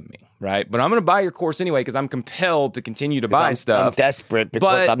scam me, right? But I'm going to buy your course anyway because I'm compelled to continue to buy stuff. I'm desperate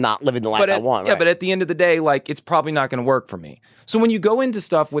because I'm not living the life I want. Yeah, but at the end of the day, like, it's probably not going to work for me. So when you go into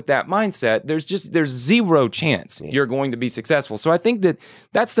stuff with that mindset, there's zero chance you're going to be successful. So I think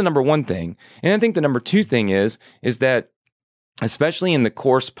that's the number one thing. And I think the number two thing is that especially in the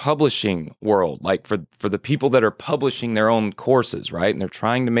course publishing world, like for the people that are publishing their own courses, right? And they're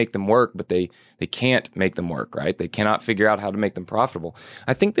trying to make them work, but they can't make them work, right? They cannot figure out how to make them profitable.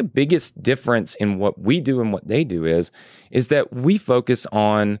 I think the biggest difference in what we do and what they do is that we focus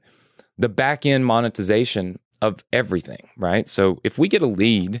on the back end monetization of everything, right? So if we get a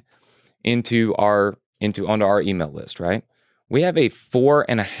lead onto our email list, right? We have a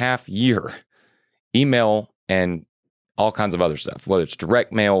 4.5 year email and all kinds of other stuff, whether it's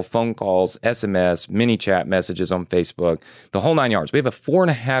direct mail, phone calls, SMS, mini chat messages on Facebook, the whole 9 yards. We have a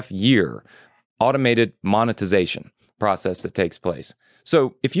 4.5 year automated monetization process that takes place.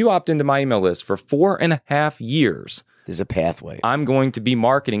 So if you opt into my email list for 4.5 years, there's a pathway. I'm going to be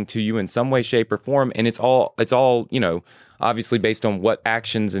marketing to you in some way, shape, or form, and it's all obviously based on what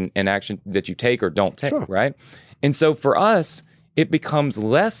actions and action that you take or don't take, right? And so for us, it becomes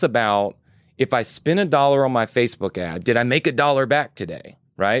less about, if I spend $1 on my Facebook ad, did I make $1 back today?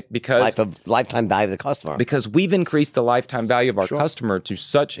 Right? Because lifetime value of the customer. Because we've increased the lifetime value of our customer to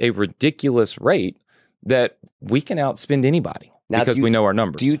such a ridiculous rate that we can outspend anybody because we know our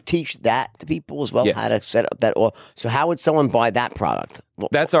numbers. Do you teach that to people as well? Yes. How to set up that? So how would someone buy that product?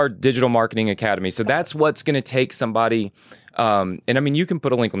 That's our digital marketing academy. So that's what's going to take somebody. And I mean, you can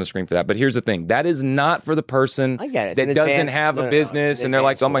put a link on the screen for that, but here's the thing. That is not for the person that doesn't have a business and they're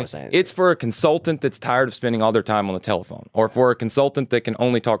like, it's for a consultant that's tired of spending all their time on the telephone, or for a consultant that can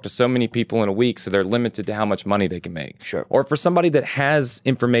only talk to so many people in a week, so they're limited to how much money they can make. Sure. Or for somebody that has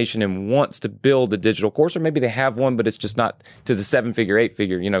information and wants to build a digital course, or maybe they have one, but it's just not to the 7-figure,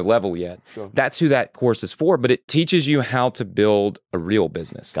 8-figure, level yet. Sure. That's who that course is for, but it teaches you how to build a real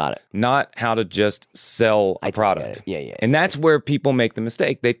business. Got it. Not how to just sell a product. Yeah. And that's where people make the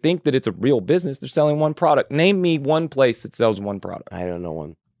mistake. They think that it's a real business. They're selling one product. Name me one place that sells one product. I don't know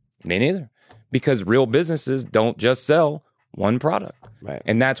one. Me neither. Because real businesses don't just sell one product. Right.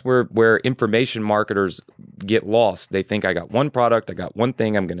 And that's where information marketers get lost. They think, I got one product, I got one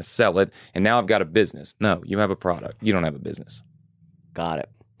thing, I'm going to sell it, and now I've got a business. No, you have a product. You don't have a business. Got it.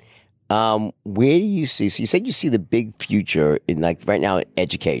 Where do you see? So you said you see the big future in, like, right now in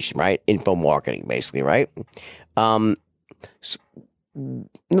education, right? Info marketing, basically, right? So, in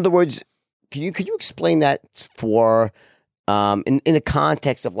other words, could you explain that for in the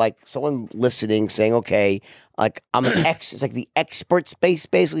context of, like, someone listening saying, okay, like, I'm an it's like the expert space,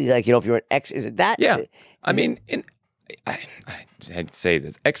 basically, like, if you're an is it that? Yeah. I had to say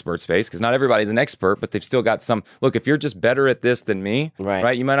this expert space because not everybody's an expert, but they've still got some. Look, if you're just better at this than me,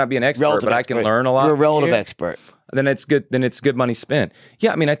 right? You might not be an expert, but I can learn a lot. You're a relative expert. Then it's good. Then it's good money spent.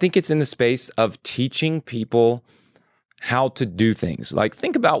 Yeah, I mean, I think it's in the space of teaching people how to do things. Like,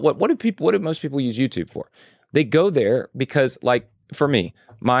 think about what do most people use YouTube for? They go there because, like, for me,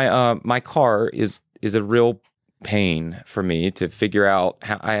 my car is a real pain for me to figure out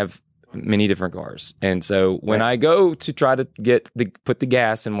how I have many different cars. And so when I go to try to put the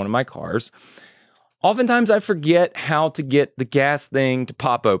gas in one of my cars, oftentimes I forget how to get the gas thing to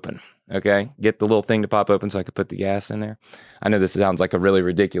pop open. Okay. Get the little thing to pop open so I could put the gas in there. I know this sounds like a really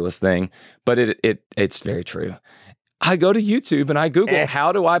ridiculous thing, but it's very true. I go to YouTube and I Google,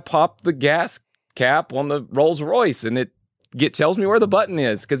 how do I pop the gas cap on the Rolls Royce? And it tells me where the button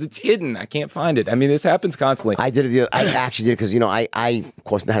is because it's hidden. I can't find it. I mean, this happens constantly. I actually did it because, I of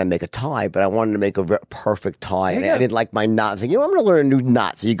course know how to make a tie, but I wanted to make a perfect tie. And I didn't like my knot. I was like, I'm going to learn a new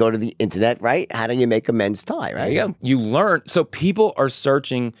knot. So you go to the internet, right? How do you make a men's tie, right? There you go. You learn. So people are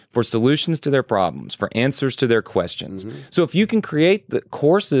searching for solutions to their problems, for answers to their questions. Mm-hmm. So if you can create the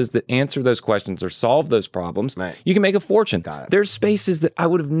courses that answer those questions or solve those problems, you can make a fortune. Got it. There's spaces that I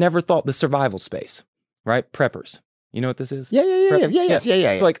would have never thought, the survival space, right? Preppers. You know what this is? Yeah.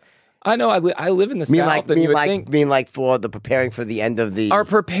 It's like, I know I live in the South. Mean like for the preparing for the end of the... Are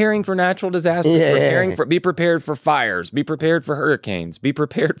preparing for natural disasters, be prepared for fires, be prepared for hurricanes, be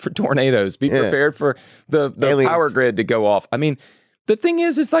prepared for tornadoes, be prepared for the power grid to go off. I mean, the thing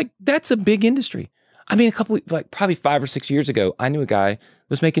is like, that's a big industry. I mean, probably 5 or 6 years ago, I knew a guy who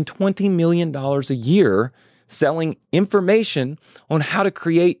was making $20 million a year selling information on how to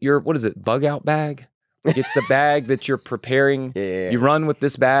create your, bug out bag? It's the bag that you're preparing. You run with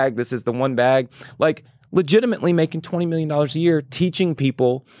this bag. This is the one bag. Like, legitimately making $20 million a year, teaching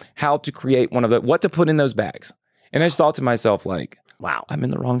people how to create what to put in those bags. And I just thought to myself, like, wow, I'm in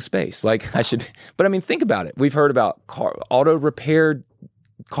the wrong space. Like, I should. But I mean, think about it. We've heard about auto repair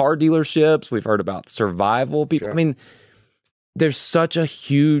car dealerships. We've heard about survival people. Sure. I mean, there's such a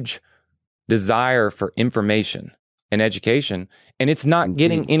huge desire for information and education, and it's not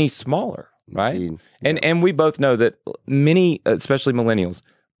getting any smaller. Right. And we both know that many, especially millennials,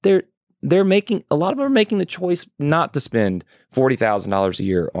 they're making, a lot of them are making the choice not to spend $40,000 a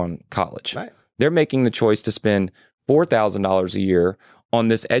year on college. Right. They're making the choice to spend $4,000 a year on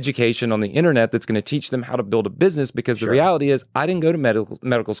this education on the internet that's going to teach them how to build a business, because the reality is I didn't go to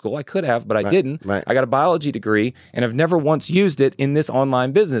medical school. I could have, but I didn't. Right. I got a biology degree and I've never once used it in this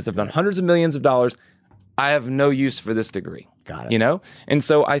online business. I've done hundreds of millions of dollars. I have no use for this degree. Got it. And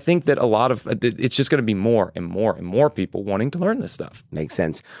so I think that a lot of it's just going to be more and more and more people wanting to learn this stuff. Makes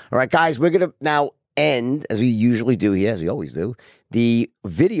sense. All right, guys, we're going to now end, as we usually do here, as we always do, the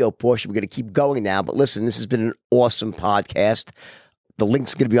video portion. We're going to keep going now. But listen, this has been an awesome podcast. The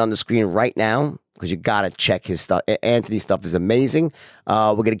link's going to be on the screen right now, because you got to check his stuff. Anthony's stuff is amazing.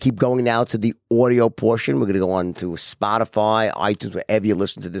 We're going to keep going now to the audio portion. We're going to go on to Spotify, iTunes, wherever you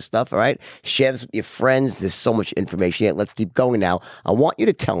listen to this stuff, all right? Share this with your friends. There's so much information here. Let's keep going now. I want you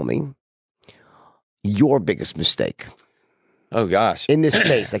to tell me your biggest mistake. Oh, gosh. In this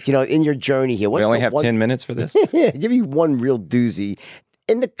space, like, in your journey here. We only have 10 minutes for this? Give me one real doozy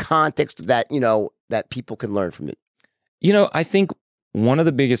in the context that, that people can learn from it. I think one of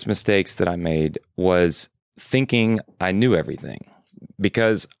the biggest mistakes that I made was thinking I knew everything,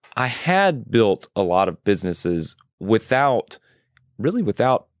 because I had built a lot of businesses without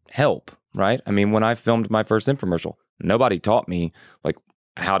help, right? I mean, when I filmed my first infomercial, nobody taught me like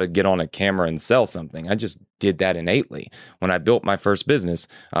how to get on a camera and sell something. I just did that innately. When I built my first business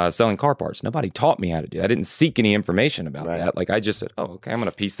selling car parts, nobody taught me how to do that. I didn't seek any information about that. Like, I just said, oh, okay, I'm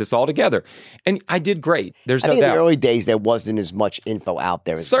going to piece this all together. And I did great. There's no doubt. In the early days, there wasn't as much info out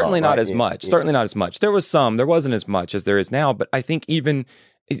there. Certainly not as much. Certainly not as much. There wasn't as much as there is now. But I think even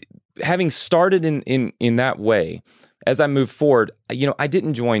having started in that way, as I moved forward, I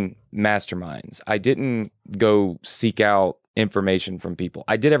didn't join masterminds. I didn't go seek out information from people.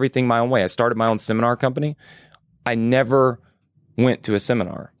 I did everything my own way. I started my own seminar company. I never went to a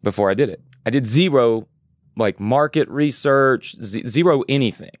seminar before I did it. I did zero market research, zero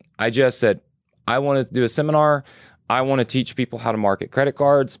anything. I just said, I want to do a seminar. I want to teach people how to market credit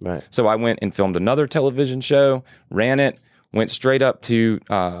cards. Right. So I went and filmed another television show, ran it, went straight up to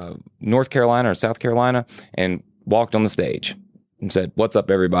North Carolina or South Carolina and walked on the stage and said, "What's up,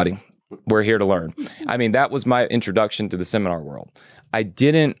 everybody? We're here to learn." I mean, that was my introduction to the seminar world. I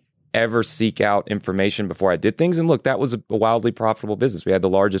didn't ever seek out information before I did things. And look, that was a wildly profitable business. We had the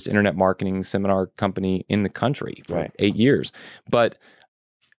largest internet marketing seminar company in the country for 8 years. But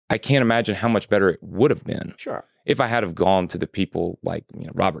I can't imagine how much better it would have been if I had have gone to the people like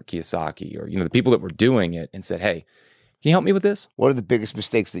Robert Kiyosaki or the people that were doing it and said, "Hey, Can you help me with this? What are the biggest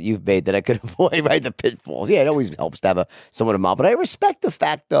mistakes that you've made that I could avoid, right? The pitfalls. Yeah, it always helps to have someone to model. But I respect the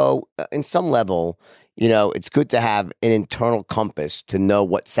fact, though, in some level, it's good to have an internal compass to know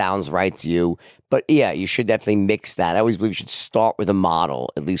what sounds right to you. But yeah, you should definitely mix that. I always believe you should start with a model,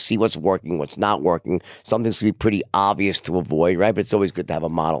 at least see what's working, what's not working. Something's going to be pretty obvious to avoid, right? But it's always good to have a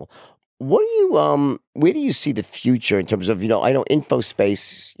model. What do you, where do you see the future in terms of, I know info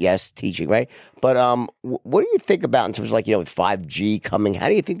space, yes, teaching, right? But what do you think about in terms of with 5G coming? How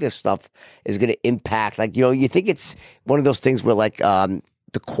do you think this stuff is going to impact? You think it's one of those things where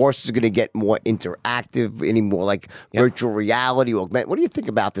the course is going to get more interactive, any more virtual reality, augment? What do you think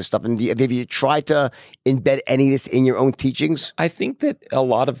about this stuff? And have you tried to embed any of this in your own teachings? I think that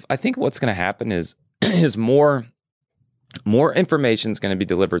I think what's going to happen is more information is going to be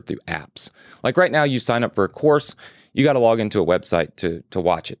delivered through apps. Like right now, you sign up for a course, you got to log into a website to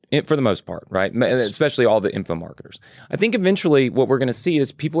watch it for the most part, right? Especially all the info marketers. I think eventually what we're going to see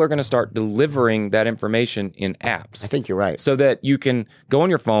is people are going to start delivering that information in apps. I think you're right. So that you can go on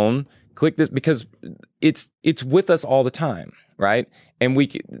your phone, click this, because it's with us all the time, right? And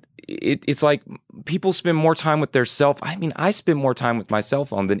it's like people spend more time with their I spend more time with my cell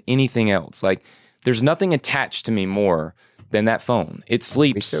phone than anything else. There's nothing attached to me more than that phone. It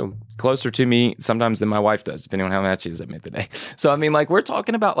sleeps closer to me sometimes than my wife does, depending on how much she is at me today. So, we're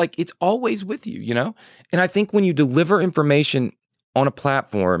talking about it's always with you, And I think when you deliver information on a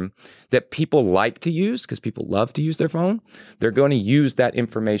platform that people like to use, because people love to use their phone, they're going to use that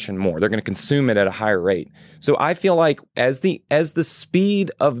information more. They're going to consume it at a higher rate. So I feel like as the speed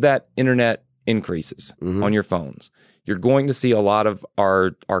of that internet increases on your phones, you're going to see a lot of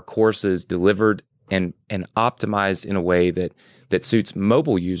our courses delivered and optimized in a way that suits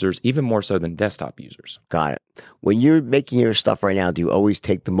mobile users even more so than desktop users. Got it. When you're making your stuff right now, do you always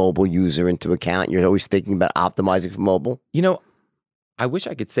take the mobile user into account? You're always thinking about optimizing for mobile? I wish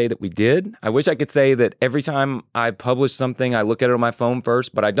I could say that we did. I wish I could say that every time I publish something, I look at it on my phone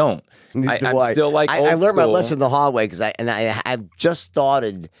first, but I don't. I'm still old I learned my school. lesson the hard way because I've just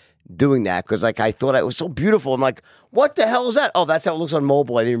started doing that because I thought it was so beautiful. I'm like, what the hell is that? Oh, that's how it looks on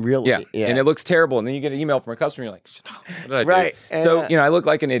mobile. I didn't realize. Yeah, and it looks terrible. And then you get an email from a customer. You're like, what did I do? Right. So I look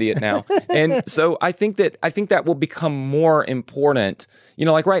like an idiot now. And so I think that will become more important.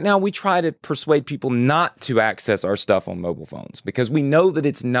 Like right now, we try to persuade people not to access our stuff on mobile phones because we know that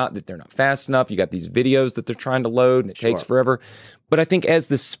that they're not fast enough. You got these videos that they're trying to load and it takes forever. But I think as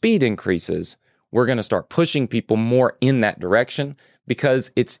the speed increases, we're going to start pushing people more in that direction.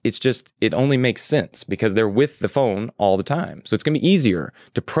 Because it only makes sense because they're with the phone all the time. So it's going to be easier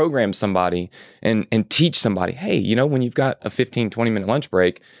to program somebody and teach somebody, hey, when you've got a 15, 20-minute lunch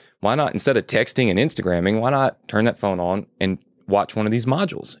break, why not, instead of texting and Instagramming, why not turn that phone on and watch one of these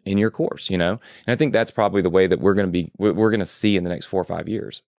modules in your course, And I think that's probably the way that we're going to see in the next 4 or 5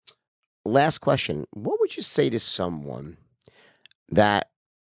 years. Last question. What would you say to someone that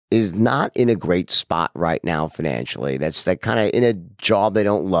is not in a great spot right now financially, that's kind of in a job they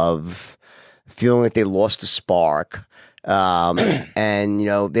don't love, feeling like they lost a spark, and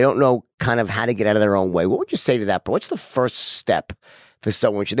they don't know kind of how to get out of their own way? What would you say to that? What's the first step for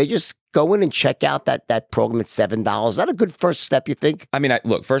someone? Should they just go in and check out that program at $7? Is that a good first step, you think?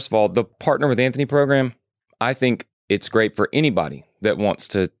 Look, first of all, the Partner with Anthony program, I think it's great for anybody that wants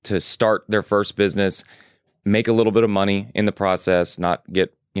to start their first business, make a little bit of money in the process, not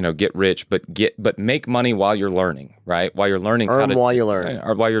get rich, but make money while you're learning, right? While you're learning, while you learn,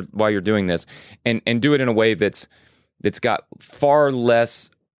 or while you're doing this, and do it in a way that's got far less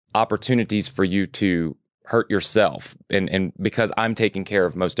opportunities for you to hurt yourself, and because I'm taking care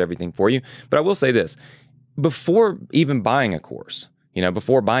of most everything for you. But I will say this: before even buying a course,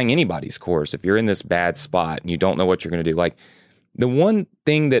 before buying anybody's course, if you're in this bad spot and you don't know what you're going to do, the one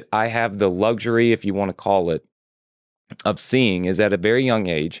thing that I have the luxury, if you want to call it, of seeing is at a very young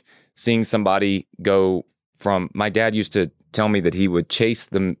age, seeing somebody go from, my dad used to tell me that he would chase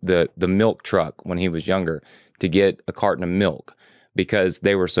the milk truck when he was younger to get a carton of milk because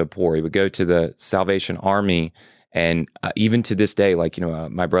they were so poor. He would go to the Salvation Army, and even to this day,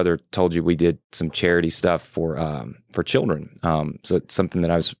 my brother told you we did some charity stuff for children. So it's something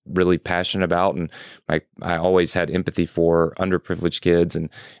that I was really passionate about, and I always had empathy for underprivileged kids,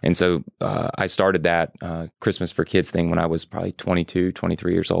 and so I started that Christmas for Kids thing when I was probably 22,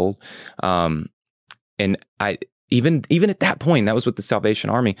 23 years old, and I. Even at that point, that was with the Salvation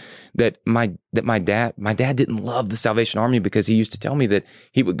Army. That my dad didn't love the Salvation Army because he used to tell me that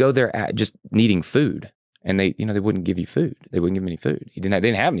he would go there just needing food. And they wouldn't give you food. They wouldn't give him any food. They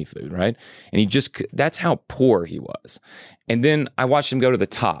didn't have any food, right? And that's how poor he was. And then I watched him go to the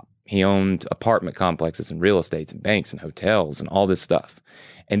top. He owned apartment complexes and real estates and banks and hotels and all this stuff.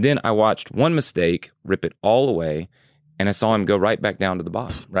 And then I watched one mistake rip it all away, and I saw him go right back down to the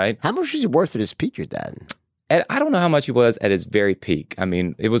bottom, right? How much was he worth at his peak, your dad? I don't know how much he was at his very peak. I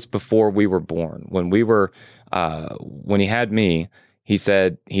mean, it was before we were born. When he had me, he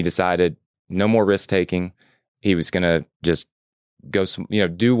said he decided no more risk taking. He was going to just go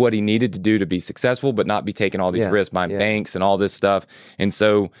do what he needed to do to be successful, but not be taking all these risks buying banks and all this stuff. And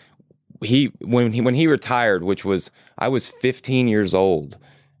so when he retired, I was 15 years old,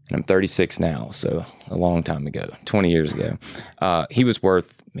 and I'm 36 now, so a long time ago, 20 years ago. He was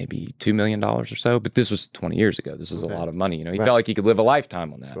worth maybe $2 million or so, but this was 20 years ago. This was a lot of money. He felt like he could live a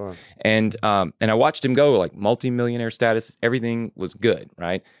lifetime on that. Sure. And I watched him go like multi-millionaire status. Everything was good,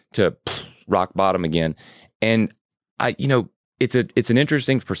 right? To rock bottom again. And it's an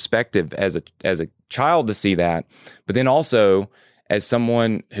interesting perspective as a child to see that, but then also as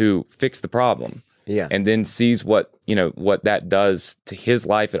someone who fixed the problem. Yeah. And then sees what that does to his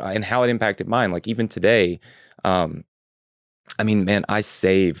life and how it impacted mine. Like even today, I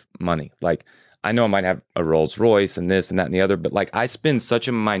save money. Like I know I might have a Rolls Royce and this and that and the other, but like I spend such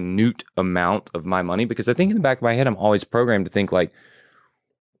a minute amount of my money because I think in the back of my head, I'm always programmed to think like,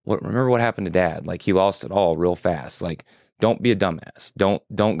 remember what happened to Dad? Like he lost it all real fast. Like don't be a dumbass.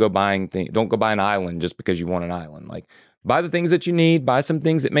 Don't go buying things. Don't go buy an island just because you want an island. Like buy the things that you need, buy some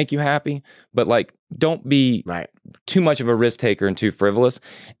things that make you happy, but like don't be too much of a risk taker and too frivolous.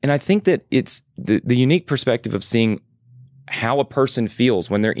 And I think that it's the unique perspective of seeing how a person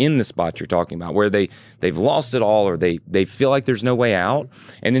feels when they're in the spot you're talking about, where they've lost it all or they feel like there's no way out,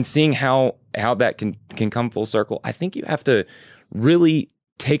 and then seeing how that can come full circle. I think you have to really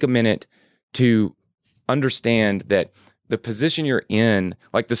take a minute to understand that the position you're in,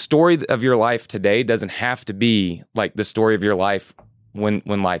 like the story of your life today doesn't have to be like the story of your life when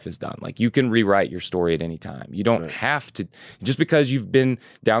life is done. Like you can rewrite your story at any time. You don't have to, just because you've been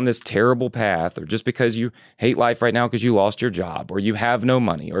down this terrible path, or just because you hate life right now because you lost your job, or you have no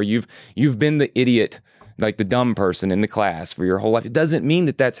money, or you've been the idiot, like the dumb person in the class for your whole life. It doesn't mean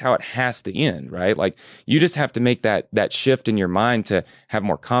that that's how it has to end, right? Like you just have to make that shift in your mind to have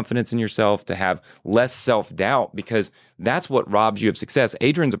more confidence in yourself, to have less self-doubt, because that's what robs you of success.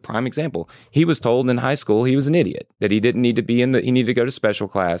 Adrian's a prime example. He was told in high school he was an idiot, that he didn't need to be he needed to go to special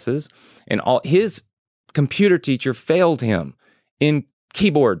classes, and all his computer teacher failed him in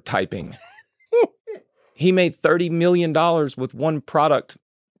keyboard typing. He made $30 million with one product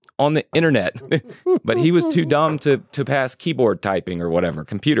on the internet, but he was too dumb to pass keyboard typing or whatever,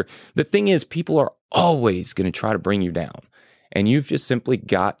 computer. The thing is, people are always going to try to bring you down. And you've just simply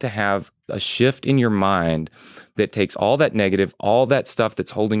got to have a shift in your mind that takes all that negative, all that stuff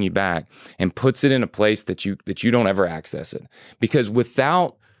that's holding you back, and puts it in a place that you don't ever access it. Because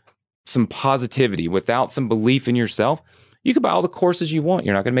without some positivity, without some belief in yourself, you can buy all the courses you want.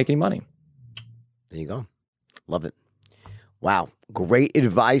 You're not going to make any money. There you go. Love it. Wow. Great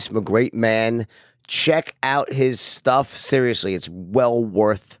advice from a great man. Check out his stuff. Seriously, it's well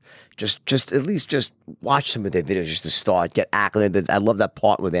worth just at least just watch some of their videos just to start, get acclimated. I love that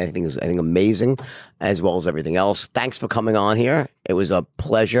part with anything is amazing, as well as everything else. Thanks for coming on here. It was a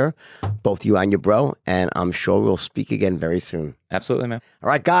pleasure, both you and your bro, and I'm sure we'll speak again very soon. Absolutely, man. All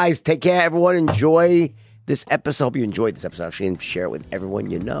right, guys, take care, everyone. Enjoy this episode. Hope you enjoyed this episode, actually, and share it with everyone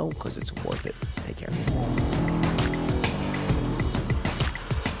you know, because it's worth it. Take care.